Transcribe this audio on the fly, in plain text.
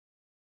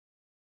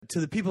To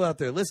the people out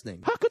there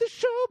listening, how could the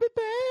show be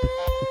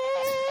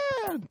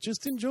bad?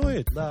 Just enjoy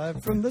it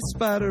live from the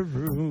Spider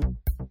Room.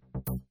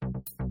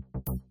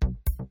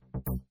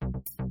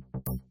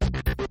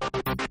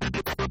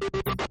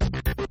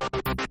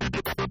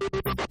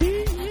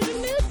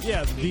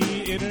 Yeah,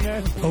 the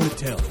internet.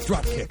 Ponytail,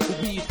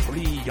 dropkick. We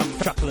three young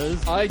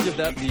chucklers. I give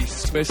that the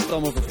Swiss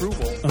thumb of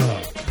approval.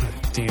 Oh,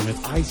 God damn it.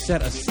 I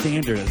set a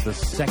standard as the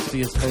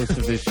sexiest host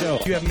of this show.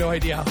 You have no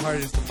idea how hard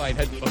it is to find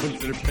headphones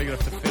that are big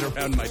enough to fit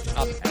around my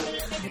top hat.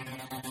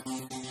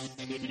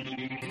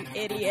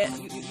 Idiot,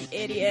 you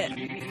idiot,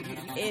 you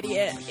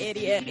idiot,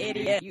 idiot,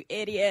 idiot, you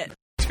idiot.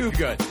 Too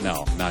good.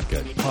 No, not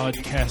good.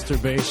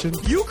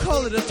 Podcasturbation. You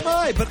call it a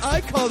tie, but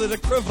I call it a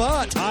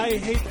cravat. I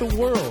hate the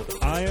world.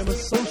 I am a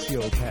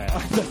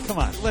sociopath. Come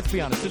on, let's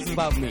be honest. This is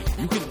about me.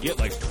 You can get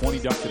like 20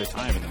 ducks at a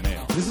time in the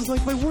mail. This is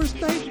like my worst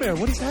nightmare.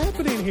 What is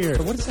happening here?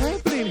 What is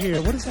happening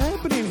here? What is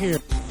happening here?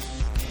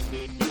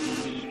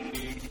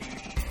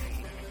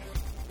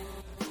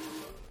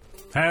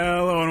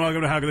 Hello and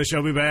welcome to How Could the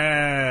Show Be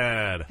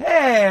Bad?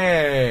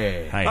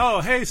 Hey! Hi.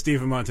 Oh, hey,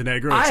 Stephen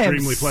Montenegro,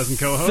 extremely pleasant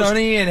co-host.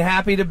 Sunny and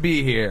happy to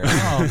be here.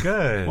 Oh,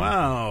 good.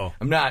 Wow.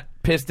 I'm not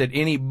pissed at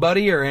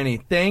anybody or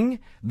anything.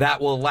 That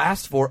will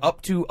last for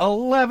up to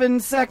 11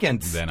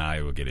 seconds. Then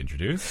I will get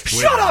introduced.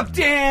 Shut up,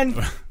 Dan!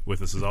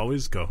 With us as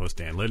always, co-host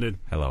Dan Linden.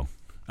 Hello.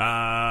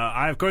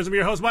 I, of course, am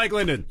your host, Mike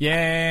Linden.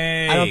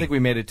 Yay! I don't think we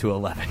made it to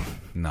 11.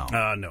 No.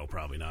 No,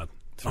 probably not.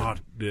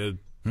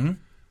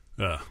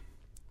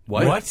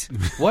 What?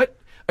 What?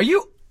 Are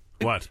you...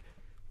 What?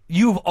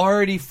 You've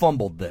already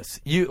fumbled this.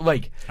 You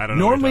like I don't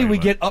know what normally you're we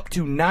talking get up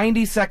to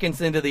 90 seconds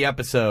into the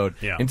episode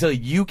until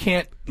you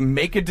can't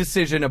make a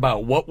decision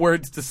about what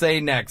words to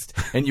say next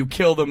and you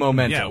kill the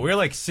momentum. Yeah, we're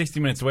like 60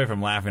 minutes away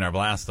from laughing our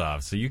blast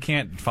off, so you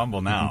can't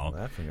fumble now.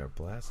 Laughing our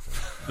blast.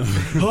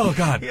 Oh,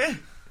 God.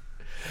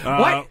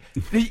 What?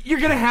 You're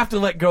going to have to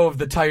let go of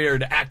the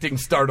tired acting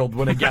startled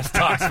when a guest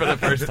talks for the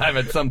first time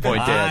at some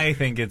point, Dan. I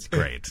think it's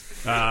great.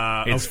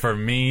 It's for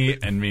me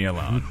and me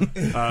alone.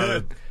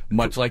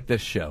 Much like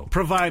this show.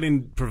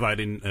 Providing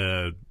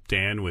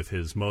Dan with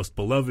his most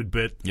beloved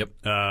bit. Yep.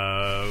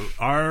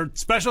 Our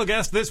special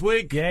guest this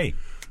week. Yay.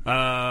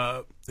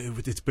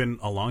 It's been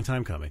a long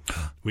time coming.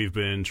 We've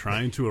been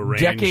trying to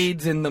arrange...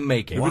 Decades in the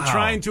making. We've been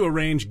trying to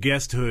arrange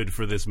guesthood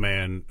for this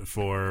man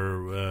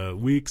for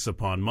weeks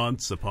upon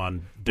months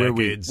upon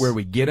decades. Where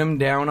we get him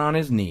down on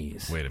his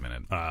knees. Wait a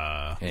minute.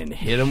 And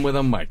hit him with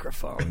a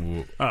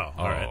microphone. All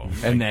right.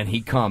 And then he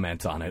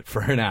comments on it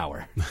for an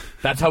hour.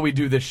 That's how we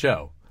do this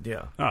show.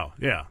 Yeah. Oh,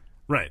 yeah.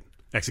 Right.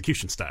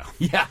 Execution style.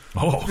 Yeah.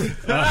 Oh.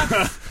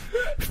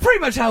 Pretty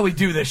much how we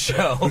do this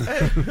show.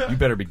 You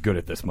better be good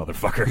at this,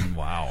 motherfucker.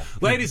 Wow.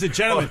 Ladies and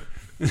gentlemen,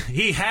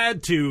 he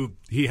had to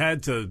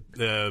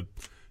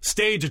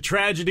stage a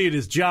tragedy at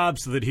his job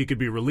so that he could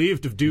be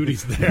relieved of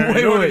duties there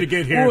in order to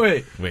get here.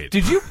 Wait.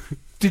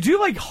 Did you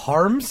like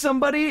harm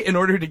somebody in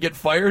order to get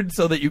fired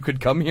so that you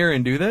could come here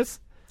and do this?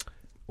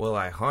 Well,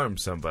 I harmed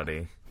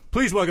somebody.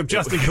 Please welcome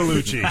Justin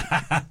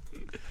Colucci.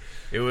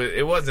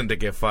 It wasn't to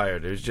get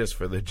fired. It was just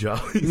for the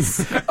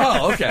jollies.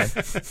 Oh, okay.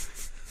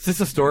 Is this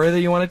a story that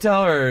you want to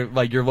tell, or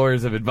like your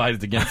lawyers have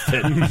advised against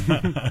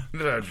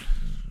it?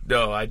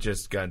 No, I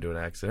just got into an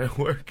accident at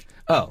work.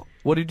 Oh,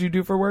 what did you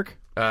do for work?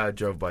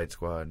 Drove Bite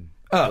Squad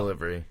Oh.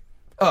 delivery.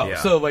 Oh, Yeah.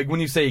 so like when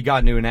you say you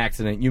got into an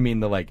accident, you mean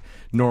the like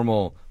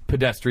normal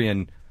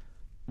pedestrian,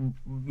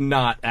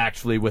 not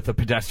actually with a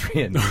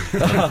pedestrian Yeah,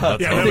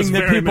 that was thing that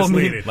very people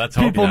misleading. mean. Let's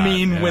hope People not,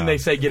 mean when yeah. they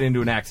say get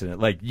into an accident,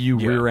 like you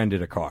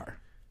rear-ended a car,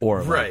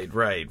 or like,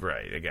 Right.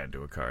 I got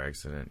into a car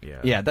accident,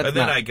 yeah. Yeah, that's and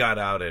then not- I got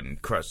out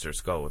and crushed her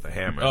skull with a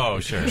hammer. Oh,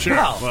 sure.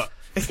 Well,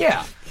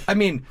 yeah. I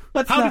mean,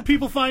 let's How not. did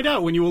people find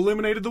out when you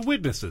eliminated the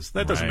witnesses?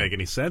 That doesn't Right. make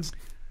any sense.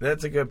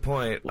 That's a good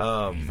point.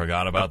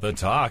 Forgot about the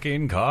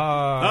talking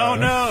car. Oh,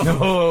 no.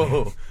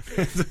 Oh,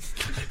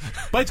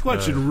 Bite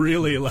Squad should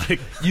really,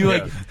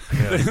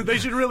 they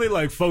should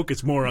really,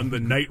 focus more on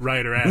the Knight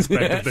Rider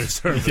aspect of their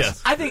service.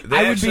 Yes. I think They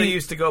I would actually be.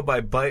 used to go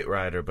by Bite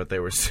Rider, but they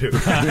were sued.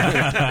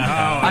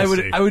 I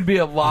see. would be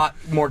a lot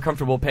more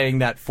comfortable paying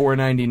that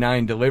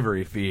 $4.99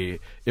 delivery fee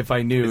if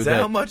I knew Is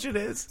that how much it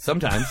is?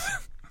 Sometimes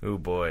Oh,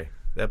 boy.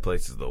 That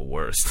place is the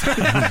worst.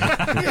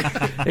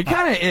 it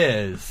kind of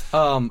is.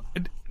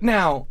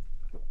 Now,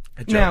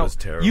 That job was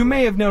terrible. you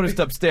may have noticed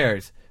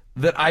upstairs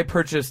that I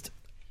purchased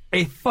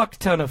a fuck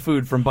ton of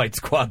food from Bite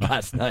Squad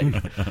last night.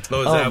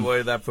 Oh, is that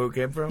where that food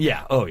came from?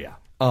 Yeah. Oh, yeah.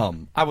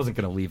 I wasn't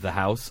going to leave the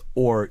house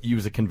or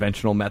use a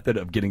conventional method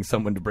of getting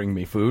someone to bring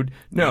me food.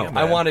 No, Yeah, I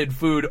man. wanted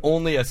food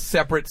only a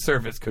separate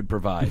service could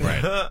provide.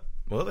 Right.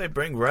 Well, they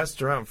bring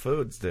restaurant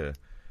foods to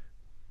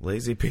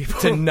lazy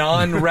people. To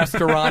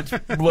non-restaurant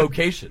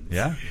locations.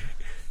 Yeah.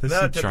 There's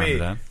some charm to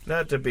that.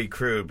 Not to be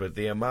crude, but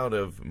the amount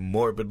of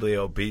morbidly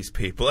obese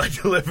people I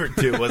delivered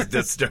to was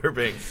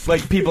disturbing.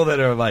 Like people that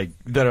are like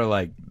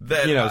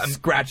That,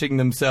 scratching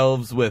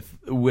themselves with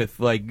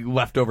like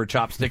leftover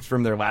chopsticks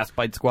from their last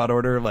Bite Squad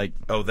order, like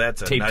Oh,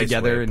 that's a taped nice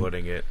together way of and-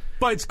 putting it.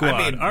 Bite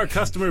Squad. Our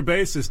customer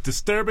base is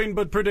disturbing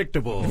but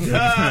predictable.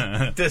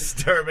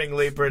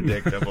 Disturbingly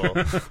predictable.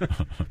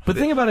 But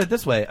think about it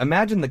this way.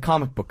 Imagine the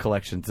comic book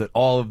collections that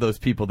all of those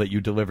people that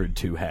you delivered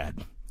to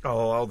had.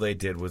 Oh, all they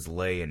did was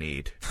lay and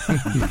eat.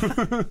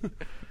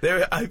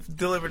 I've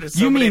delivered to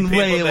so many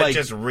people that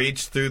just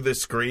reached through the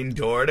screen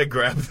door to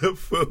grab the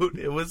food.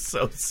 It was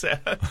so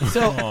sad.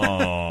 So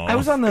I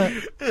was on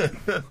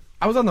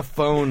the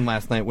phone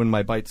last night when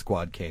my Bite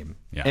Squad came.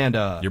 Yeah. And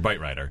your Bite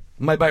Rider.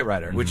 My Bite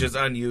Rider. Which is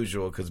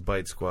unusual because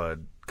Bite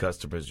Squad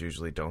customers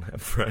usually don't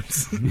have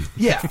friends.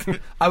 Yeah.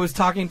 I was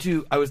talking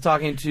to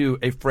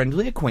a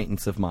friendly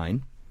acquaintance of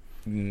mine.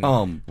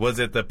 Was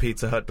it the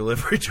Pizza Hut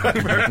delivery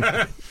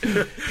driver?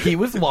 He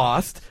was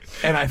lost,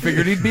 and I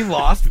figured he'd be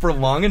lost for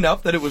long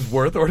enough that it was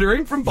worth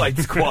ordering from Bite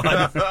Squad.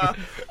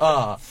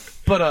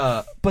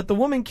 But the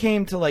woman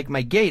came to like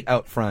my gate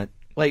out front,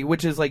 like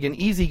which is like an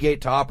easy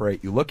gate to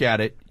operate. You look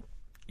at it,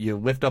 you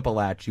lift up a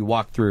latch, you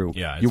walk through,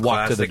 you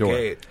walk to the door.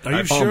 Gate. Are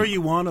you sure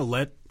you want to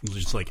let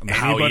just like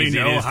anybody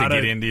know how to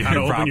get into how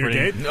your to open property?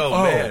 your gate?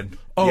 Oh man.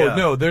 Oh Yeah.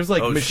 no, there's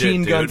like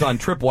machine shit, guns dude. on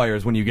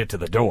tripwires when you get to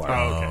the door.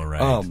 Oh, okay.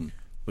 Right.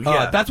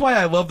 Yeah. That's why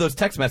I love those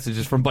text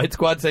messages from Bite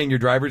Squad saying your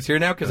driver's here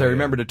now because I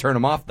remember to turn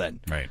them off then.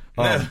 Right.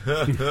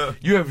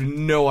 You have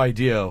no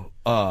idea.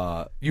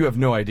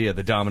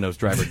 The Domino's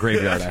driver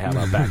graveyard I have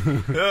out back.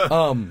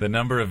 The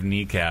number of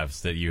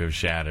kneecaps that you have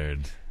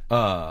shattered.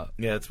 Yeah,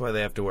 that's why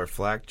they have to wear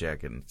flak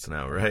jackets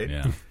now, right?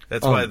 Yeah.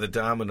 That's why the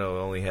Domino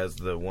only has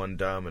the one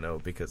Domino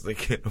because they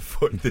can't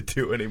afford the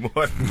two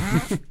anymore.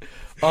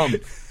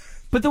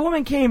 But the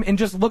woman came and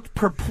just looked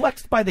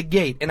perplexed by the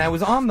gate, and I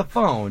was on the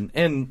phone,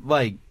 and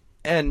I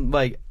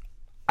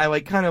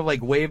kind of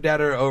waved at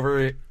her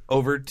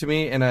over to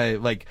me, and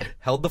I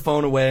held the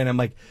phone away, and I'm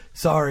like,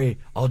 sorry,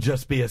 I'll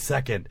just be a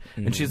second.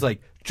 And she's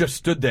just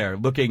stood there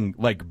looking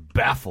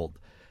baffled.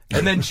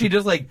 And then she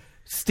just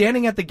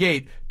standing at the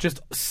gate, just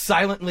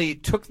silently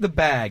took the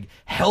bag,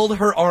 held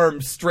her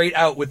arms straight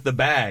out with the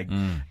bag,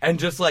 and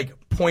just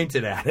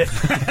pointed at it.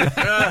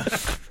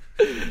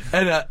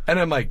 And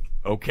I'm like,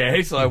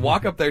 okay. So I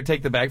walk up there,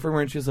 take the bag from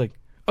her, and she's like,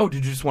 oh,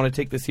 did you just want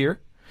to take this here?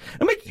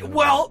 I'm like,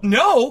 well,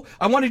 no.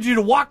 I wanted you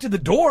to walk to the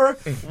door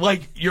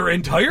like your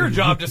entire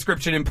job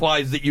description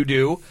implies that you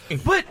do.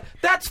 But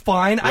that's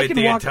fine. Wait, I can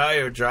the walk.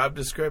 entire job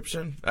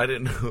description? I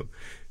didn't know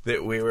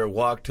that we were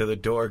walk to the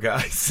door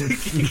guys.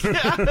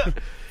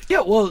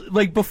 Yeah, well,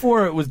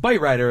 before it was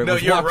Bite Rider, it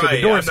was you're walk right. to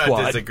the door I'm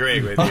squad. not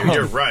disagreeing with you.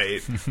 You're right.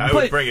 I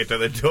would bring it to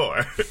the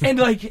door. And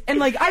I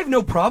have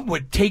no problem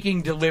with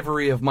taking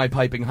delivery of my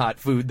piping hot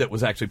food that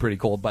was actually pretty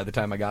cold by the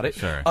time I got it.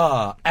 Sure.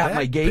 At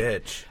my gate.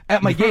 Bitch.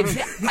 At my gate.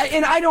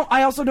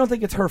 I also don't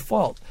think it's her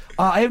fault.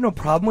 I have no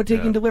problem with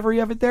taking delivery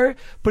of it there,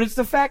 but it's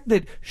the fact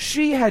that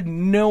she had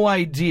no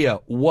idea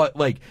what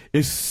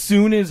as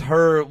soon as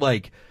her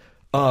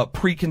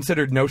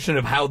preconsidered notion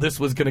of how this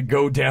was going to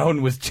go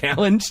down was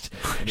challenged.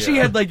 She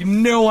had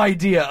no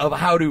idea of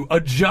how to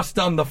adjust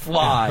on the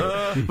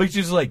fly.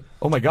 She's like,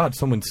 oh my God,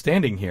 someone's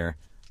standing here.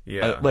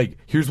 Yeah.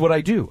 Here's what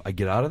I do. I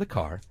get out of the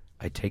car.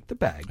 I take the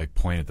bag.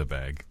 Point at the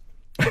bag.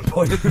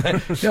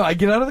 No, I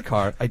get out of the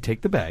car. I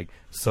take the bag.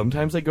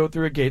 Sometimes I go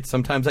through a gate.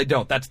 Sometimes I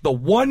don't. That's the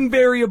one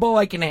variable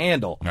I can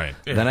handle. Right.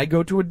 Then I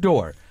go to a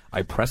door.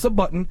 I press a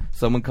button,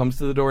 someone comes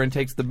to the door and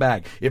takes the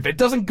bag. If it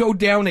doesn't go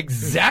down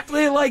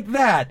exactly like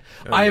that,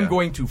 I am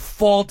going to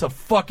fall to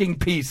fucking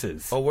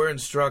pieces. Oh, we're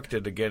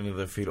instructed to get into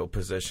the fetal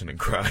position and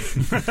cry.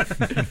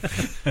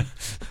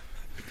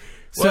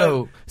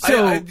 So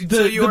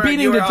the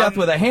beating to death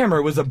with a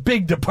hammer was a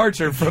big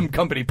departure from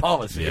company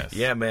policy. Yes.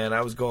 Yeah, man,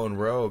 I was going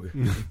rogue.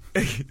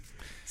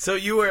 So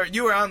you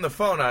were on the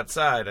phone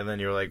outside, and then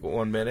you were like,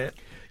 1 minute?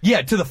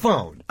 Yeah, to the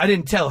phone. I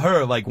didn't tell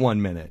her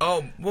 1 minute.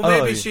 Oh, well,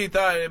 maybe she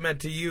thought it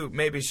meant to you.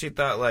 Maybe she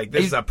thought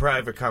this is a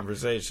private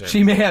conversation.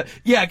 She may have,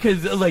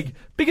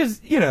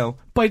 because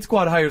Bite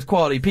Squad hires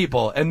quality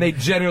people, and they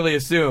generally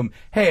assume,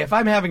 hey, if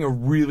I'm having a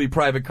really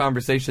private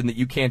conversation that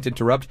you can't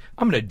interrupt,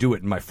 I'm going to do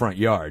it in my front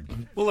yard.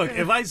 Well, look,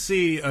 if I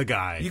see a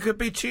guy, You could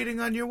be cheating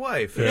on your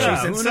wife. Yeah,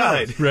 She's who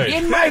inside. knows? Right.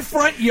 In my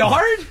front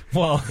yard?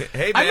 Well,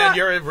 Hey, I'm man, not-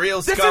 you're a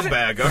real This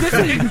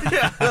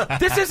scumbag.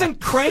 This isn't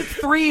Crank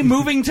 3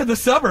 moving to the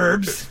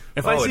suburbs.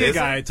 if I Oh, see it a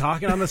isn't? guy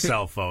talking on the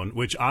cell phone,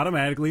 which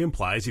automatically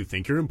implies you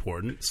think you're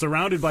important,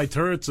 surrounded by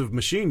turrets of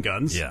machine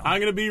guns, Yeah. I'm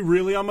going to be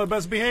really on my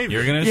best behavior.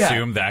 you're going to Yeah.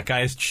 assume that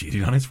guy is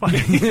cheating on his wife.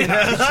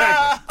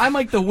 I'm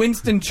like the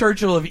Winston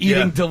Churchill of eating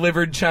Yeah.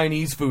 delivered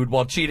Chinese food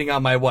while cheating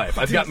on my wife.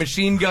 I've got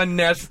machine gun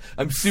nests.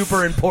 I'm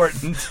super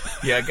important.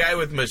 Yeah, a guy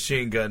with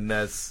machine gun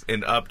nests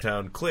in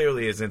Uptown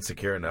clearly is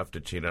insecure enough to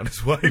cheat on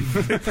his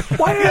wife.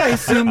 Why did I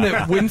assume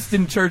that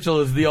Winston Churchill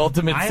is the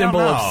ultimate I don't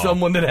symbol of know.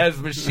 someone that has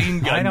machine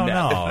gun I don't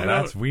nests? know.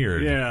 That's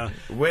weird. Yeah.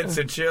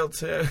 Winston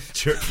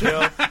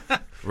Churchill,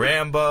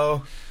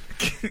 Rambo.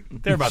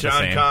 They're about the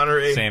Sean same.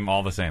 Connery. Same,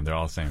 all the same. They're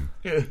all the same.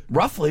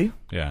 Roughly.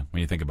 Yeah,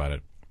 when you think about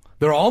it.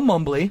 They're all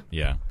mumbly.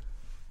 Yeah.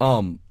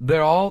 They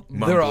all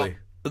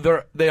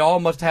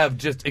must have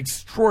just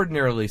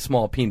extraordinarily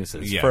small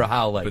penises Yeah. for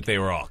how But they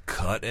were all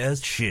cut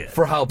as shit.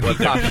 for how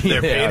peacocky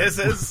Their they are.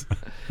 penises.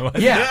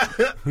 Yeah.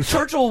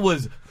 Churchill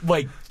was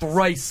like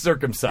thrice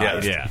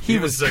circumcised. Yeah. He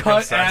was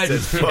cut circumcised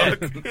as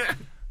fuck.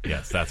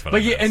 Yes, that's what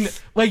Like, I meant.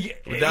 and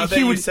like Now that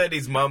he you would. said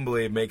he's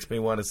mumbly, it makes me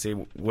want to see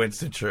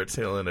Winston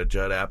Churchill in a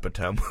Judd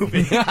Apatow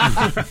movie.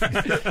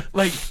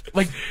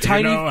 like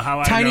tiny know how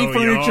I tiny know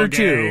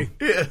furniture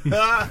you're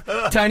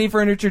too. Tiny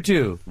Furniture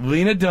 2.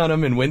 Lena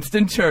Dunham and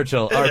Winston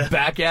Churchill are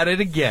back at it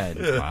again.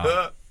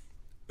 Wow.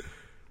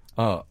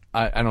 Oh,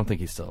 I don't think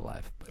he's still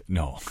alive.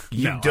 No.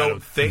 You No, I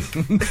don't think?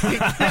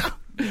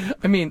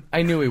 I mean,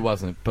 I knew he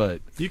wasn't,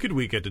 but You could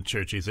weekend at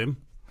Churchy's him.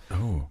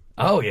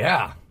 oh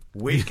yeah.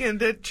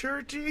 Weekend at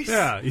Churchy's?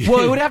 Yeah. Well,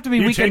 it would have to be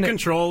you weekend take at-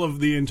 control of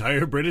the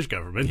entire British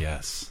government.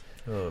 Yes.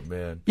 Oh,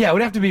 man. Yeah, it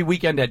would have to be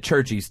Weekend at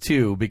Churchy's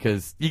too,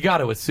 because you got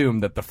to assume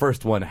that the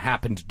first one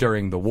happened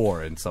during the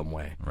war in some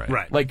way.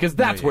 Right. Like, because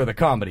that's where the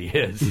comedy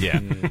is. Yeah,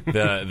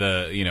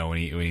 the you know when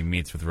he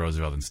meets with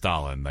Roosevelt and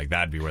Stalin, like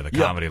that'd be where the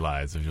comedy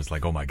lies. Of just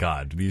like, oh my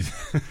God,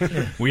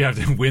 we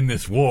have to win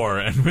this war,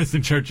 and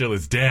Winston Churchill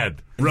is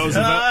dead.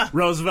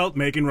 Roosevelt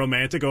making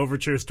romantic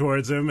overtures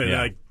towards him, and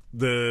Yeah. like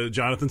the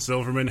Jonathan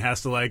Silverman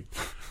has to like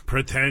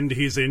pretend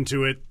he's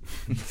into it.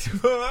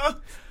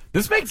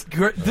 This makes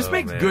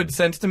man. good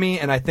sense to me,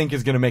 and I think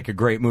is going to make a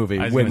great movie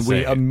I was when gonna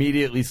we say-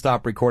 immediately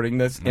stop recording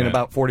this in Yeah.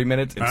 about 40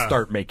 minutes and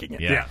start making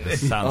it. Yeah, Yeah.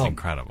 this sounds Oh.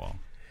 incredible.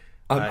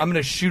 I'm going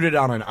to shoot it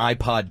on an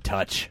iPod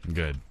Touch.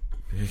 Good.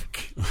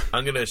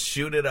 I'm going to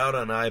shoot it out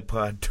on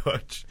iPod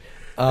Touch.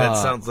 That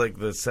sounds like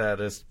the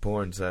saddest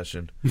porn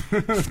session.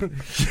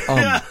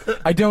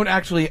 I don't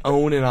actually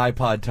own an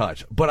iPod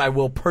Touch, but I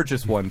will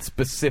purchase one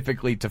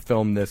specifically to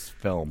film this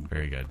film.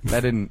 Very good. I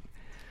didn't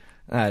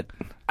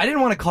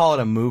want to call it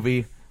a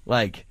movie.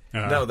 Like,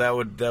 No, that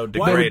would that would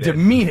degrade it.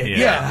 demean it.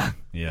 Yeah.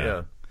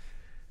 Yeah.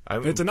 Yeah.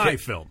 It's an eye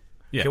film.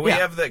 Yeah. Can we Yeah.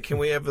 have the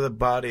the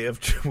body of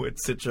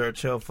Winston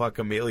Churchill fuck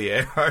Amelia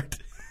Earhart?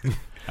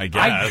 I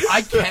guess.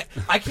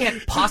 I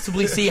can't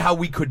possibly see how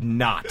we could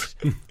not.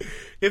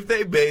 If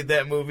they made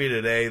that movie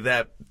today,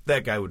 that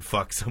guy would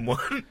fuck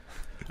someone.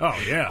 Oh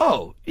yeah.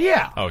 Oh,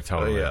 yeah. Oh,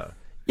 totally. yeah.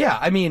 Yeah,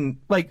 I mean,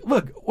 like,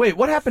 look, wait,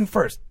 what happened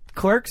first?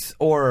 Clerks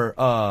or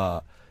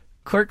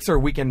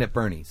Weekend at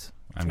Bernie's?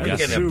 I'm Weekend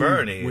guessing. at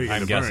Bernie's. Weekend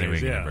I'm at guessing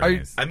Bernie's, Weekend yeah. at Are,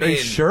 Bernie's. I are you mean-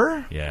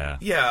 sure? Yeah.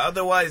 Yeah,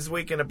 otherwise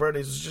Weekend at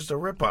Bernie's is just a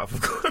ripoff,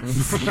 of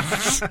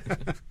course.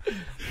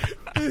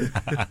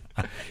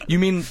 You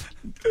mean...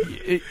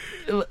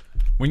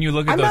 When you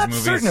look at I'm those not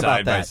movies certain about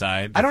side by that.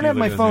 side, I don't if you have look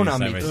my at those phone movies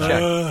on me side to by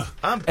check. side,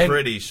 I'm And-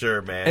 pretty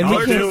sure, man. and we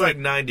Clerks can't- was like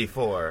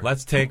 94.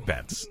 let's take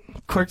bets.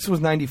 Clerks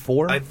was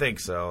 94? I think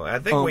so. I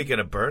think Oh. Weekend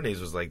at Bernie's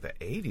was like the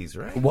 80s,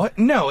 right? What?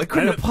 No, it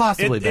couldn't have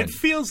possibly it, been. It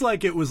feels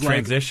like it was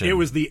Transition. like it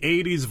was the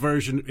 '80s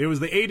version. It was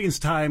the '80s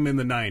time in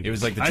the '90s. It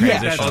was like the I think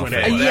transition. that's when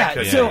Okay. it was. that yeah,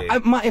 could so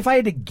be. if I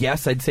had to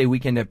guess, I'd say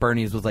Weekend at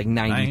Bernie's was like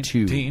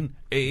 92.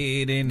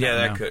 1989. Yeah,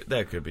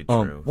 that could be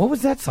true. What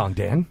was that song,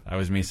 Dan? That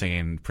was me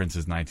singing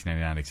Prince's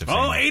 1999, except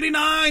Oh, saying,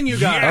 89, you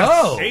guys. Yes.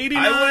 Oh.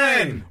 89. I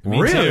win.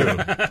 me Really?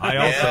 too. I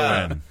also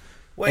Yeah. win.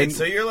 Wait,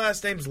 so your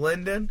last name's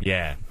Linden?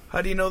 Yeah.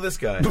 How do you know this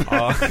guy?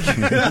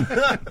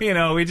 You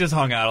know, we just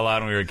hung out a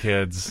lot when we were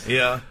kids.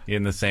 Yeah.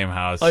 In the same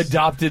house.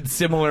 Adopted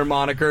similar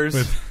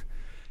monikers.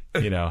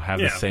 You know,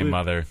 have Yeah, the same we-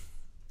 mother.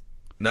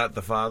 Not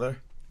the father?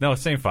 No,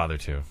 same father,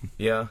 too.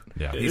 Yeah.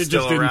 Yeah. It He's just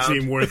still didn't around?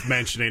 seem worth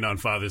mentioning on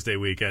Father's Day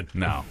weekend.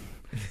 No.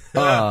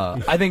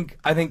 I think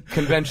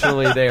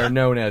conventionally they are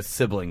known as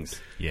siblings.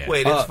 Yeah.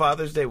 Wait, it's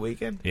Father's Day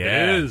weekend?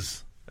 Yeah. It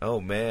is. Oh,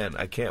 man.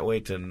 I can't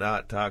wait to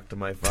not talk to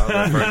my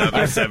father for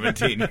another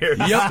 17 years.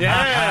 Yep.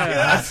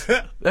 Yeah.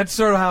 That's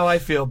sort of how I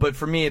feel, but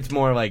for me it's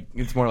more like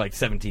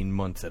 17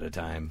 months at a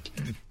time.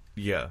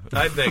 Yeah.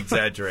 I'm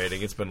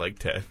exaggerating. It's been like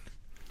 10.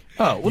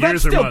 Oh, well Years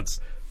that's or still months.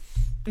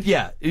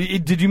 Yeah,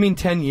 did you mean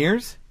 10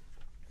 years?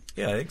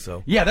 Yeah, I think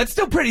so. Yeah, that's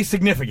still pretty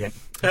significant.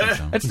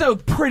 That's still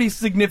pretty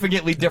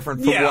significantly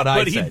different from Yeah, what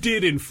I but said. he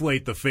did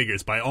inflate the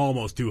figures by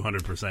almost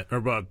 200%.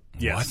 Or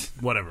yes,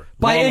 whatever.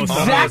 By Almost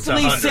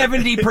exactly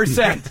 100.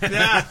 70%.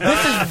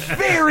 This is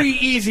very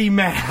easy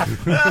math.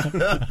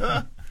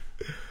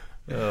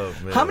 Oh,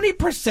 man. How many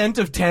percent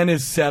of 10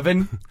 is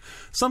 7?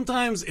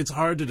 Sometimes it's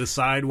hard to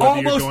decide whether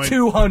Almost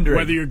 200.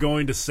 whether you're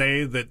going to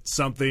say that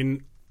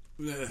something.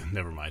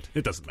 Never mind.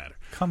 It doesn't matter.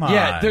 Come on.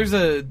 Yeah,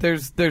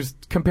 there's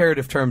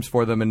comparative terms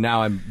for them, and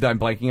now I'm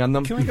blanking on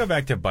them. Can we go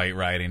back to bike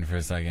riding for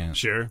a second?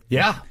 Sure.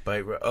 Yeah.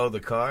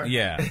 The car?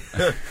 Yeah.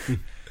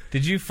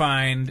 Did you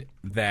find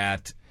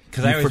that...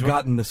 Because I You've always...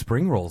 forgotten the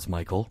spring rolls,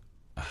 Michael.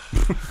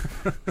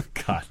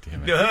 God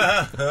damn it.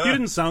 You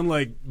didn't sound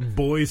like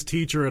Boy's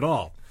teacher at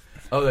all.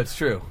 Oh, that's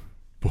true.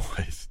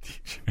 Boys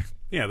teacher.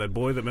 Yeah, that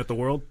boy that met the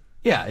world.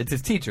 Yeah, it's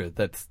his teacher.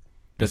 That's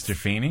Mr.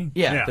 Feeney?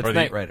 yeah, Yeah. that's Or the-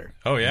 Knight Rider.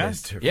 Oh, yeah?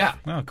 Yeah.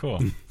 Oh, cool.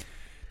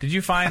 Did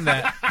you find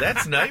that...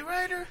 That's Knight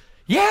Rider?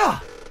 Yeah.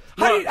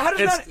 How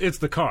It's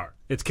the car.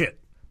 It's Kit.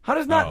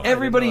 does not Oh,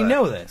 everybody I didn't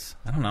know know that. this?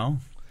 I don't know.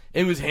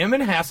 It was him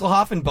and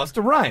Hasselhoff and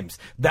Busta Rhymes.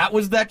 That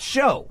was that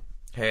show.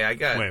 Hey, I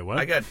Wait,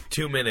 what? got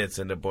 2 minutes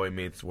into Boy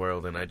Meets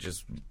World, and I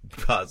just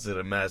paused it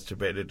and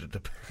masturbated to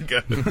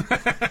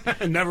Topanga.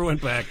 I never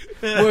went back.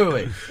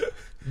 Wait.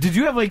 Did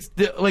you have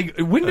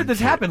when did this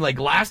happen? Like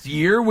last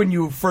year when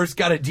you first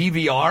got a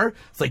DVR?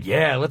 It's like,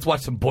 yeah, let's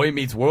watch some Boy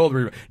Meets World.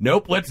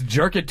 Nope, let's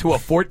jerk it to a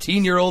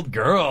 14-year-old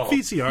girl.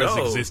 VCRs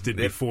No, existed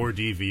before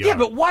DVR. Yeah,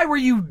 but why were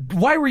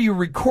you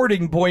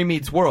recording Boy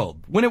Meets World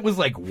when it was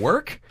like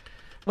work?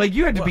 Like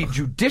you had to be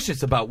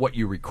judicious about what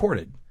you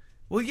recorded.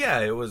 Well, yeah,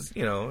 it was,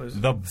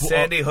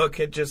 Sandy Hook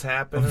had just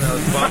happened, and I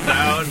was bummed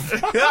out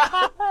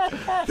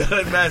that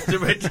I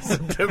masturbated to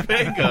some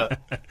Topanga.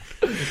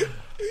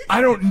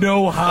 I don't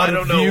know how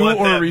to view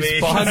or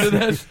respond to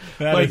this.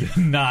 That is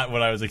not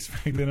what I was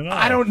expecting at all.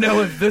 I don't know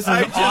if this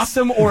is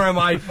awesome or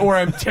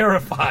I'm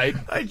terrified.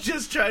 I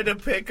just tried to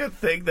pick a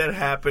thing that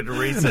happened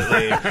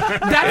recently,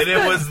 and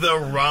it was the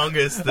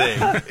wrongest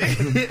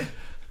thing.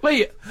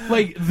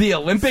 Like the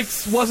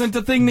Olympics wasn't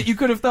a thing that you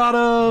could have thought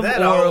of?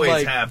 That or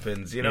always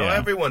happens.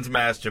 Everyone's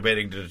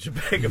masturbating to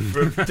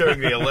Topanga during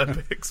the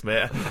Olympics,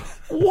 man.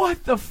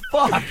 What the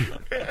fuck?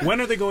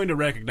 When are they going to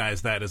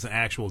recognize that as an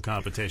actual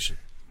competition?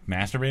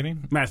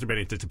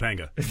 Masturbating To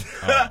Topanga.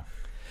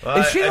 Well,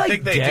 Is she, I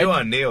think they dead? do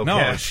on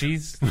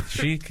Neocast. No,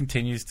 she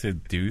continues to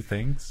do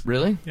things.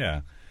 Really?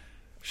 Yeah.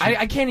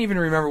 I can't even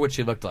remember what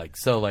she looked like,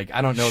 so I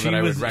don't know that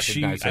I would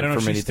recognize her I don't know from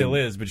if she anything still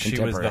is, but she was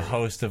the contemporary.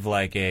 host of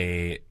like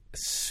a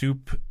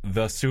soup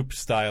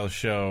style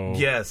show.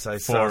 Yes, I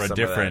saw for some a of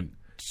different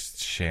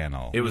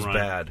channel. It was Right.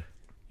 bad.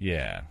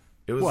 Yeah.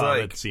 It was Well,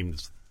 that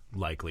seems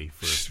likely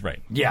for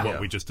Right. Yeah. what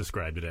we just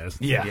described it as.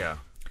 Yeah.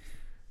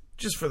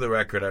 Just for the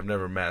record, I've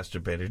never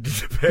masturbated to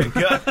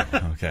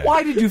Topanga. Okay.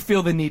 Why did you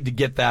feel the need to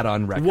get that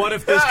on record? What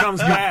if this comes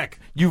back?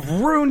 You've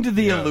ruined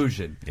the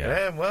illusion.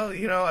 Yeah. And, well,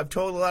 I've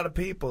told a lot of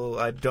people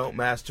I don't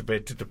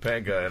masturbate to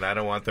Topanga, and I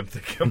don't want them to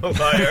think I'm a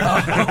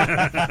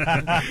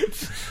liar.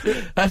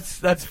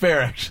 That's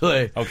fair,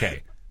 actually.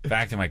 Okay.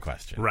 Back to my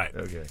question. Right.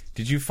 Okay.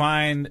 Did you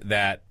find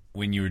that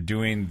when you were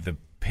doing the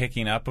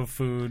picking up of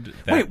food,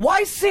 that, Wait,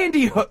 why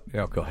Sandy Hook?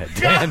 Oh, go ahead,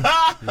 Dan.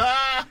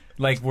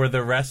 like, were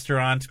the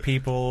restaurant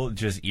people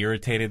just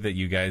irritated that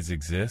you guys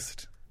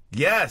exist?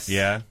 Yes.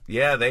 Yeah?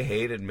 Yeah, they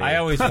hated me. I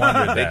always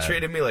wondered They that.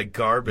 treated me like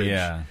garbage.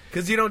 Yeah.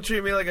 Because you don't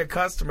treat me like a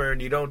customer,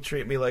 and you don't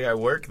treat me like I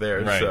work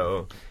there, Right.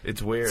 so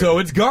it's weird. So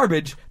it's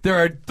garbage. There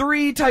are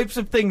 3 types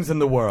of things in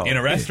the world. In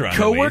a restaurant, at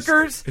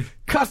Coworkers,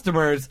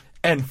 customers,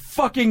 and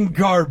fucking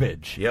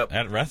garbage. Yep.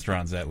 At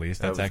restaurants, at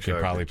least. That's was actually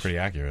probably garbage. pretty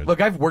accurate. Look,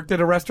 I've worked at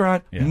a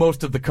restaurant. Yeah.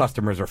 Most of the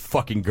customers are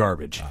fucking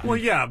garbage. Well,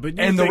 yeah, but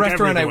you And the think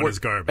restaurant I everyone worked is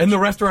garbage. and the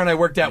restaurant I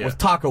worked at Yeah. was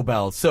Taco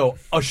Bell. So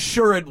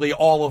assuredly,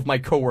 all of my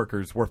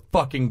coworkers were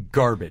fucking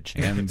garbage.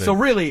 And the- so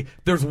really,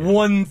 there's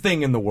one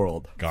thing in the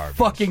world: Garbage.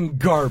 fucking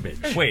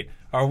garbage. Wait,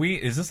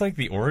 is this like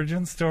the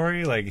origin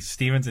story? Like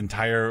Steven's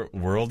entire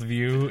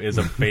worldview is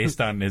based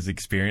on his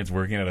experience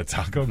working at a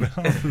Taco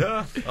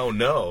Bell? Oh,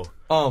 no.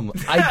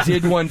 I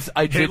did once.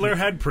 I did Hitler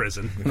had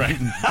prison. Right.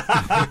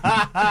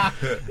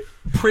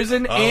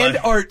 prison and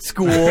art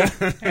school.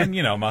 And,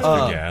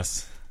 mustard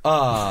gas.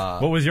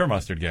 What was your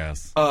mustard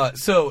gas?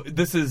 So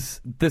this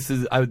is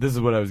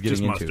what I was getting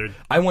Just into. mustard.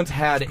 I once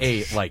had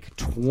a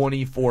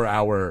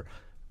 24-hour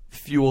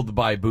fueled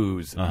by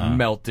booze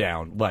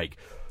meltdown,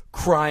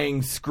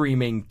 crying,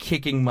 screaming,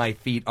 kicking my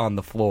feet on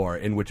the floor,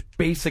 in which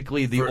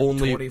basically the For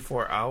only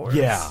 24 hours?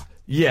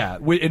 Yeah,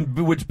 in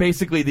which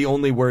basically the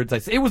only words I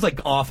say, it was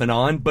off and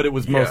on, but it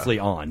was mostly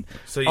on.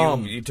 So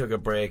you took a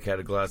break, had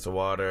a glass of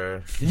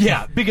water.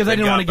 Yeah, because I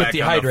didn't got want to get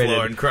back on the floor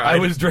dehydrated. and cried. I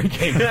was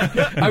drinking.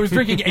 I was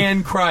drinking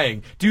and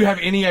crying. Do you have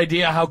any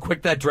idea how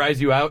quick that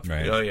dries you out?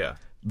 Right. Oh, yeah.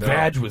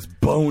 Vag was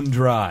bone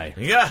dry.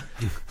 Yeah.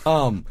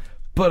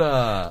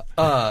 But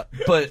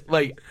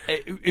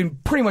in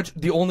pretty much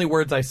the only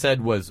words I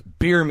said was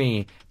beer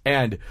me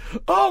and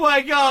oh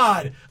my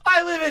god,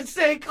 I live in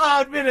St.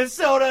 Cloud,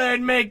 Minnesota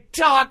and make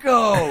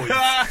tacos.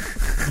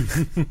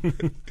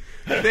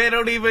 They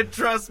don't even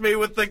trust me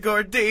with the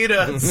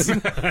gorditas.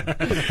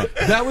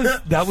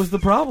 That was the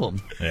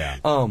problem. Yeah.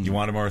 You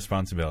wanted more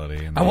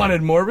responsibility. And I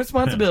wanted more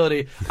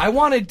responsibility. I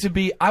wanted to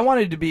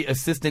be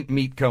assistant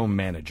meat comb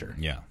manager.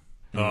 Yeah.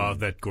 Oh,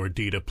 that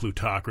gordita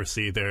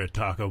plutocracy there at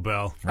Taco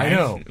Bell. I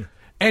know.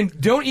 And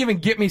don't even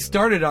get me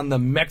started on the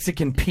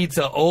Mexican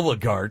pizza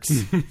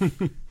oligarchs.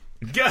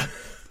 Yeah.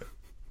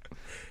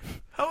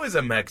 How is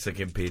a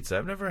Mexican pizza?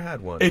 I've never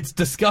had one. It's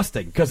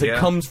disgusting because it Yeah.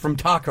 comes from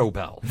Taco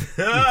Bell.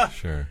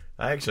 Sure.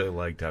 I actually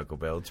like Taco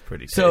Bell. It's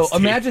pretty So tasty.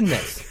 imagine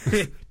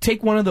this.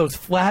 Take one of those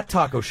flat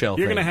taco shell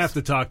You're things. going to have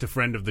to talk to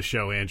friend of the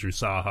show, Andrew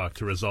Sawhawk,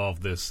 to resolve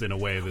this in a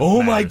way that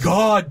Oh my matters.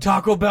 god,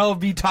 Taco Bell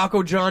v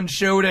Taco John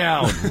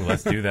showdown. Ooh,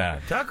 let's do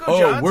that. Taco Oh,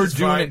 John's we're is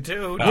doing fine, it.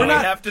 too. We're We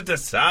not- have to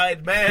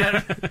decide,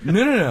 man.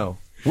 No.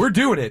 We're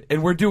doing it,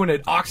 and we're doing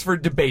it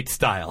Oxford debate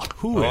style.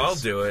 Who is? I'll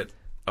do it.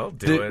 I'll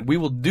do it. We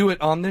will do it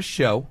on this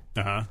show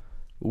Uh-huh.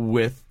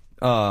 with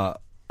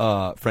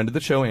friend of the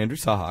show, Andrew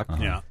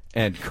Sawhawk. Yeah.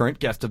 And current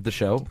guest of the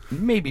show,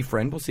 maybe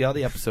friend. We'll see how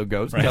the episode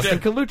goes. Justin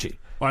Colucci.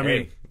 Well, I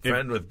mean, Hey,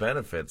 friend with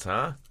benefits,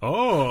 huh?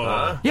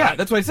 oh. Yeah,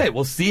 that's what I say.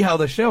 We'll see how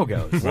the show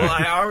goes. Well,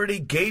 I already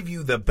gave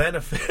you the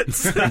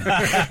benefits.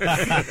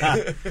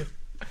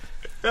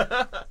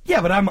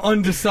 Yeah, but I'm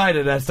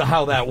undecided as to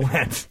how that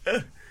went.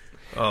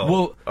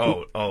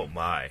 Oh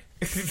my.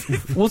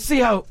 We'll see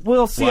how.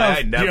 I Do you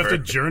have never. to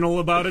journal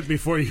about it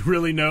before you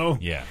really know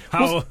Yeah.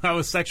 how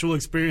a sexual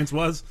experience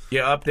was?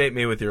 Yeah, update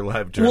me with your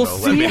live journal. We'll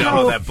Let see me know how-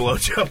 how that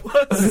blowjob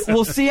was.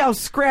 We'll see how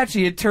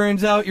scratchy it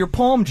turns out your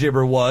palm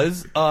jibber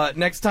was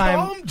next time.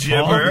 Palm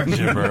jibber.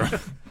 Jibber.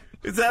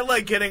 Is that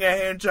like getting a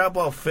hand job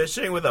while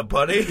fishing with a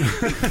buddy?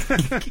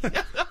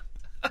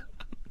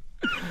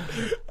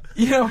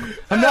 You know,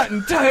 I'm not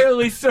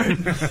entirely certain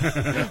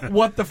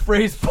what the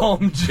phrase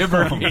palm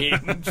jibber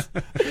means,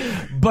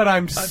 but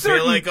I'm I certain.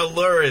 feel like a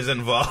lure is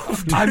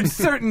involved. I'm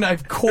certain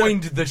I've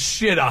coined the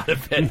shit out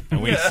of it.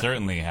 And we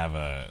certainly have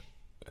a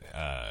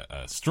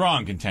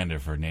strong contender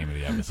for name of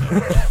the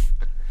episode.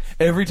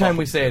 Every time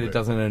we say it, it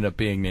doesn't end up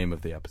being name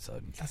of the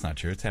episode. That's not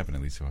true. It's happened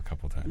at least a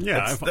couple times. Yeah,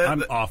 That's- I'm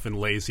that- often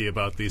lazy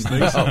about these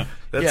things. That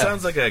Yeah.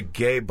 sounds like a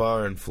gay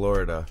bar in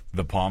Florida.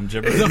 The palm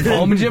jibber. The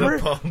palm jibber?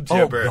 The palm Oh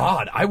jibber.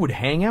 God, I would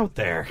hang out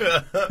there.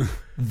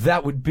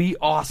 That would be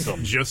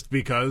awesome. Just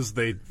because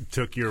they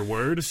took your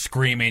word?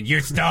 Screaming, you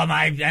stole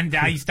my idea.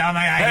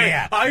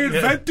 I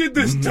invented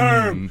this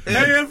term.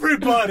 Hey,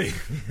 everybody,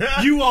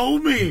 you owe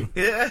me.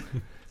 Yeah.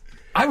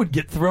 I would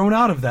get thrown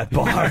out of that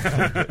bar.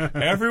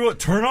 Everyone,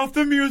 turn off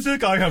the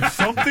music. I have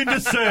something to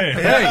say.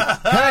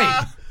 hey,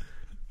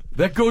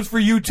 that goes for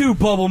you too,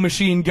 bubble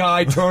machine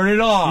guy. Turn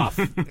it off.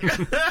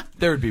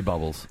 There would be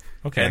bubbles.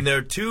 Okay. And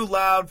they're too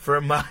loud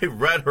for my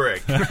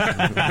rhetoric.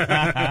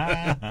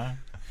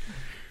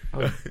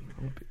 It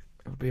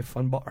would be a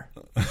fun bar.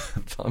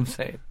 That's all I'm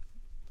saying.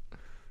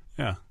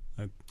 Yeah,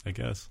 I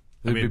guess.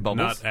 There'd be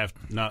bubbles?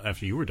 not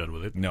after you were done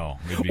with it. No.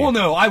 it'd be- Well,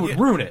 no, I would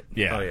ruin it.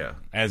 Yeah. Oh, yeah.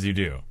 As you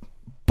do.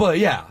 But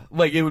yeah,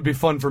 like it would be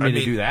fun for me I to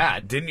mean, do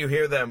that. Didn't you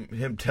hear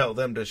him tell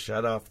them to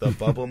shut off the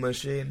bubble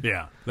machine?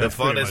 Yeah, The that's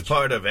pretty funnest much-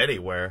 part of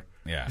anywhere.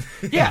 Yeah.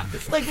 Yeah,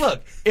 like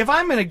look, if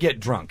I'm gonna get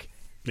drunk,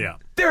 Yeah.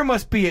 there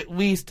must be at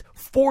least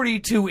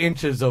 42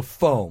 inches of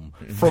foam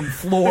from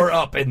floor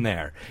up in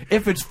there.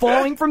 If it's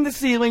falling from the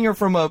ceiling or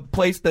from a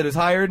place that is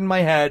higher than my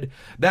head,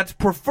 that's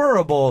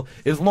preferable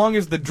as long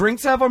as the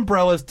drinks have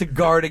umbrellas to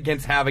guard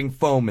against having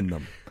foam in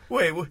them.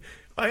 Wait,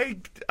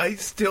 I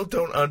still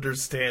don't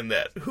understand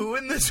that. Who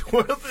in this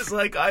world is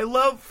like, I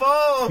love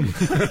foam?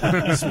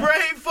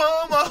 Spray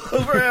foam all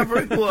over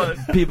everyone.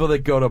 People that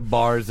go to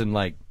bars in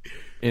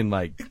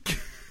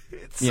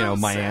It's you know,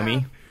 so Miami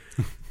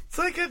sad. It's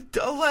like an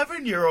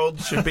 11-year-old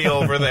should be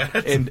over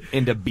that. and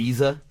into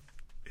Ibiza.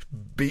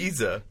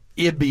 Ibiza.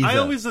 Ibiza. I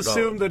always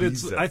assume that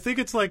it's. Ibiza. I think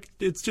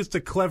it's just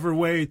a clever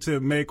way to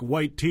make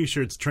white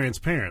T-shirts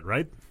transparent,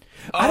 right?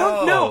 I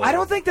don't know. I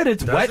don't think that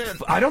it's wet.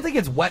 Doesn't- I don't think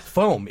it's wet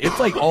foam. It's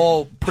like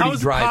all pretty How is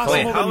it dry possible? foam.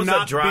 Wait, Well, how is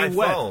not it dry be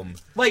wet. foam?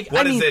 Like,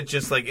 What I is mean- it?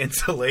 Just like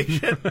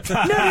insulation? No.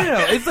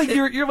 It's like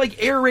you're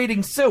like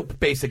aerating soap,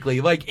 basically.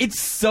 Like it's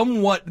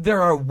somewhat.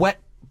 There are wet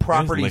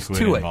properties liquid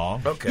to it.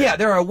 involved. Okay. Yeah,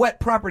 there are wet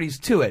properties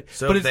to it,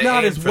 So but it's they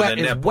not aim as for wet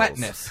the as nipples.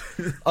 wetness.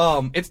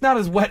 It's not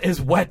as wet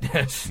as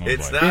wetness.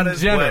 It's boy. not In as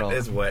general. wet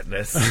as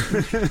wetness.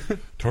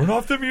 Turn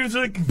off the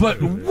music.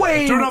 But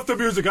way Turn off the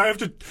music. I have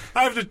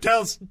to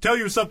tell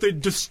you something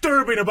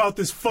disturbing about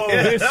this phone.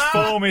 This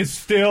foam is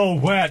still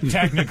wet,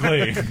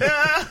 technically.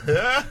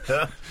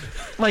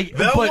 like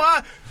The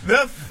but,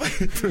 the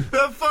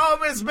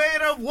foam is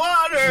made of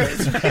water.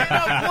 It's made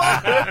of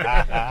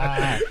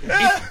water.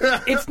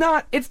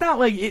 it's not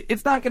like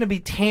it's not going to be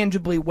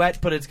tangibly wet,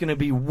 but it's going to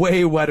be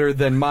way wetter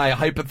than my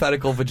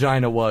hypothetical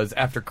vagina was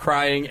after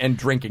crying and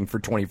drinking for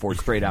 24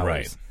 straight hours.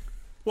 Right.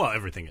 Well,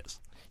 everything is.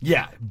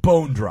 Yeah,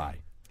 bone dry.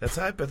 That's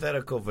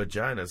hypothetical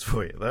vaginas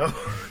for you, though.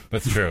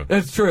 That's true.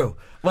 That's true.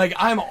 Like,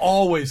 I'm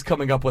always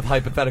coming up with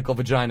hypothetical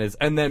vaginas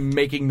and then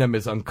making them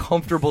as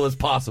uncomfortable as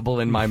possible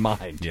in my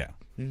mind. Yeah.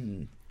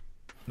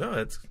 No,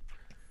 it's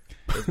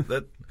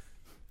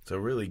a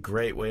really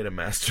great way to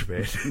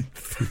masturbate.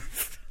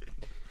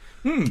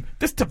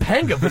 This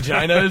Topanga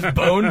vagina is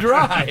bone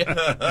dry.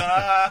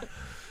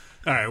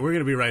 All right, we're going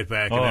to be right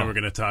back, and Oh. then we're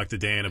going to talk to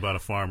Dan about a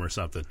farm or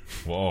something.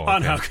 Whoa. On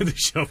okay. how could the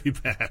show be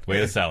bad? Way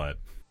to sell it.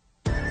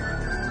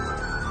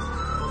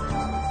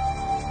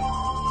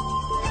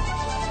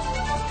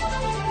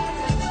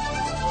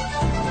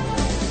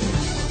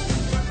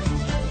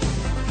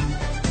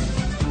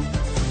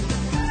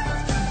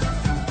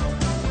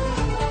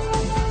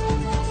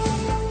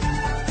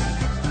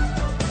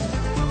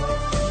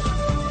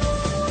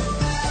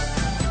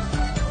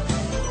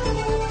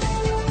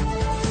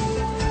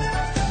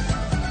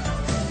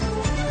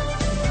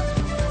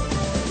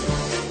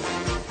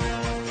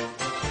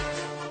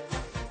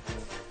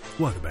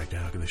 Welcome back to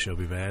How Can the Show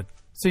Be Bad?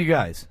 So, you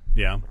guys,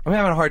 Yeah. I'm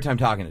having a hard time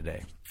talking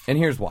today. And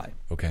here's why.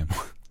 Okay.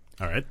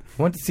 All right.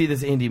 I went to see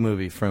this indie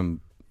movie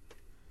from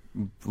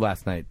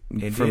last night.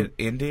 From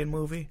Indian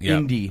movie? Yeah.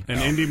 Indie. An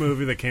indie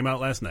movie that came out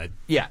last night.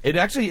 Yeah, it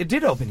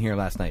did open here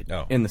last night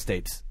Oh. in the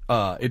States.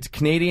 It's a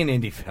Canadian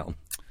indie film.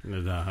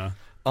 Uh-huh.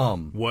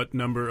 What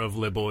number of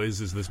Le Boys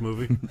is this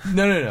movie?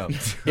 No.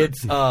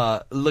 It's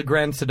Le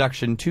Grand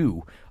Seduction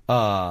 2.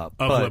 Of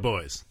but- Le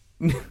Boys.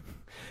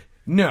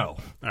 No.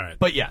 All right.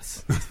 But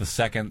yes. It's the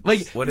second.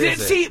 Like, What is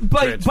it? see,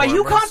 by you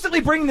Transformers? constantly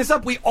bringing this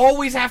up, we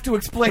always have to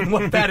explain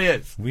what that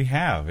is. We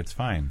have. It's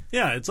fine.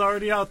 Yeah, it's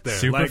already out there.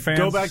 Super Like, fans?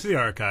 go back to the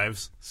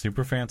archives.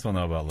 Super fans will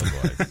know about Little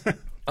Boys.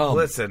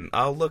 Listen,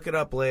 I'll look it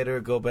up later,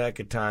 go back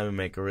in time, and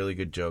make a really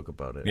good joke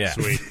about it. Yeah.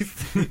 Sweet.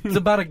 It's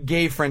about a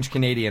gay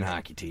French-Canadian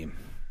hockey team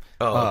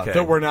Oh, okay.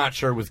 that we're not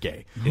sure was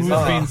gay. Who's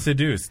being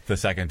seduced the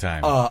second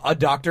time? A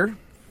doctor.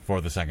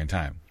 For the second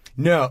time.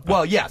 No,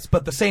 well, yes,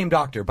 but the same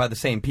doctor by the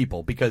same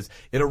people because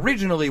it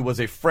originally was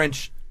an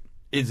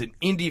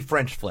indie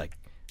French flick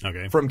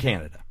Okay. from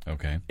Canada,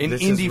 Okay. an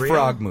This is indie real?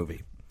 frog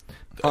movie,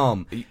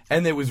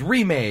 and it was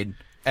remade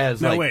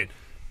as No, wait.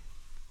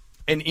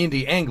 an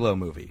indie Anglo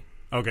movie,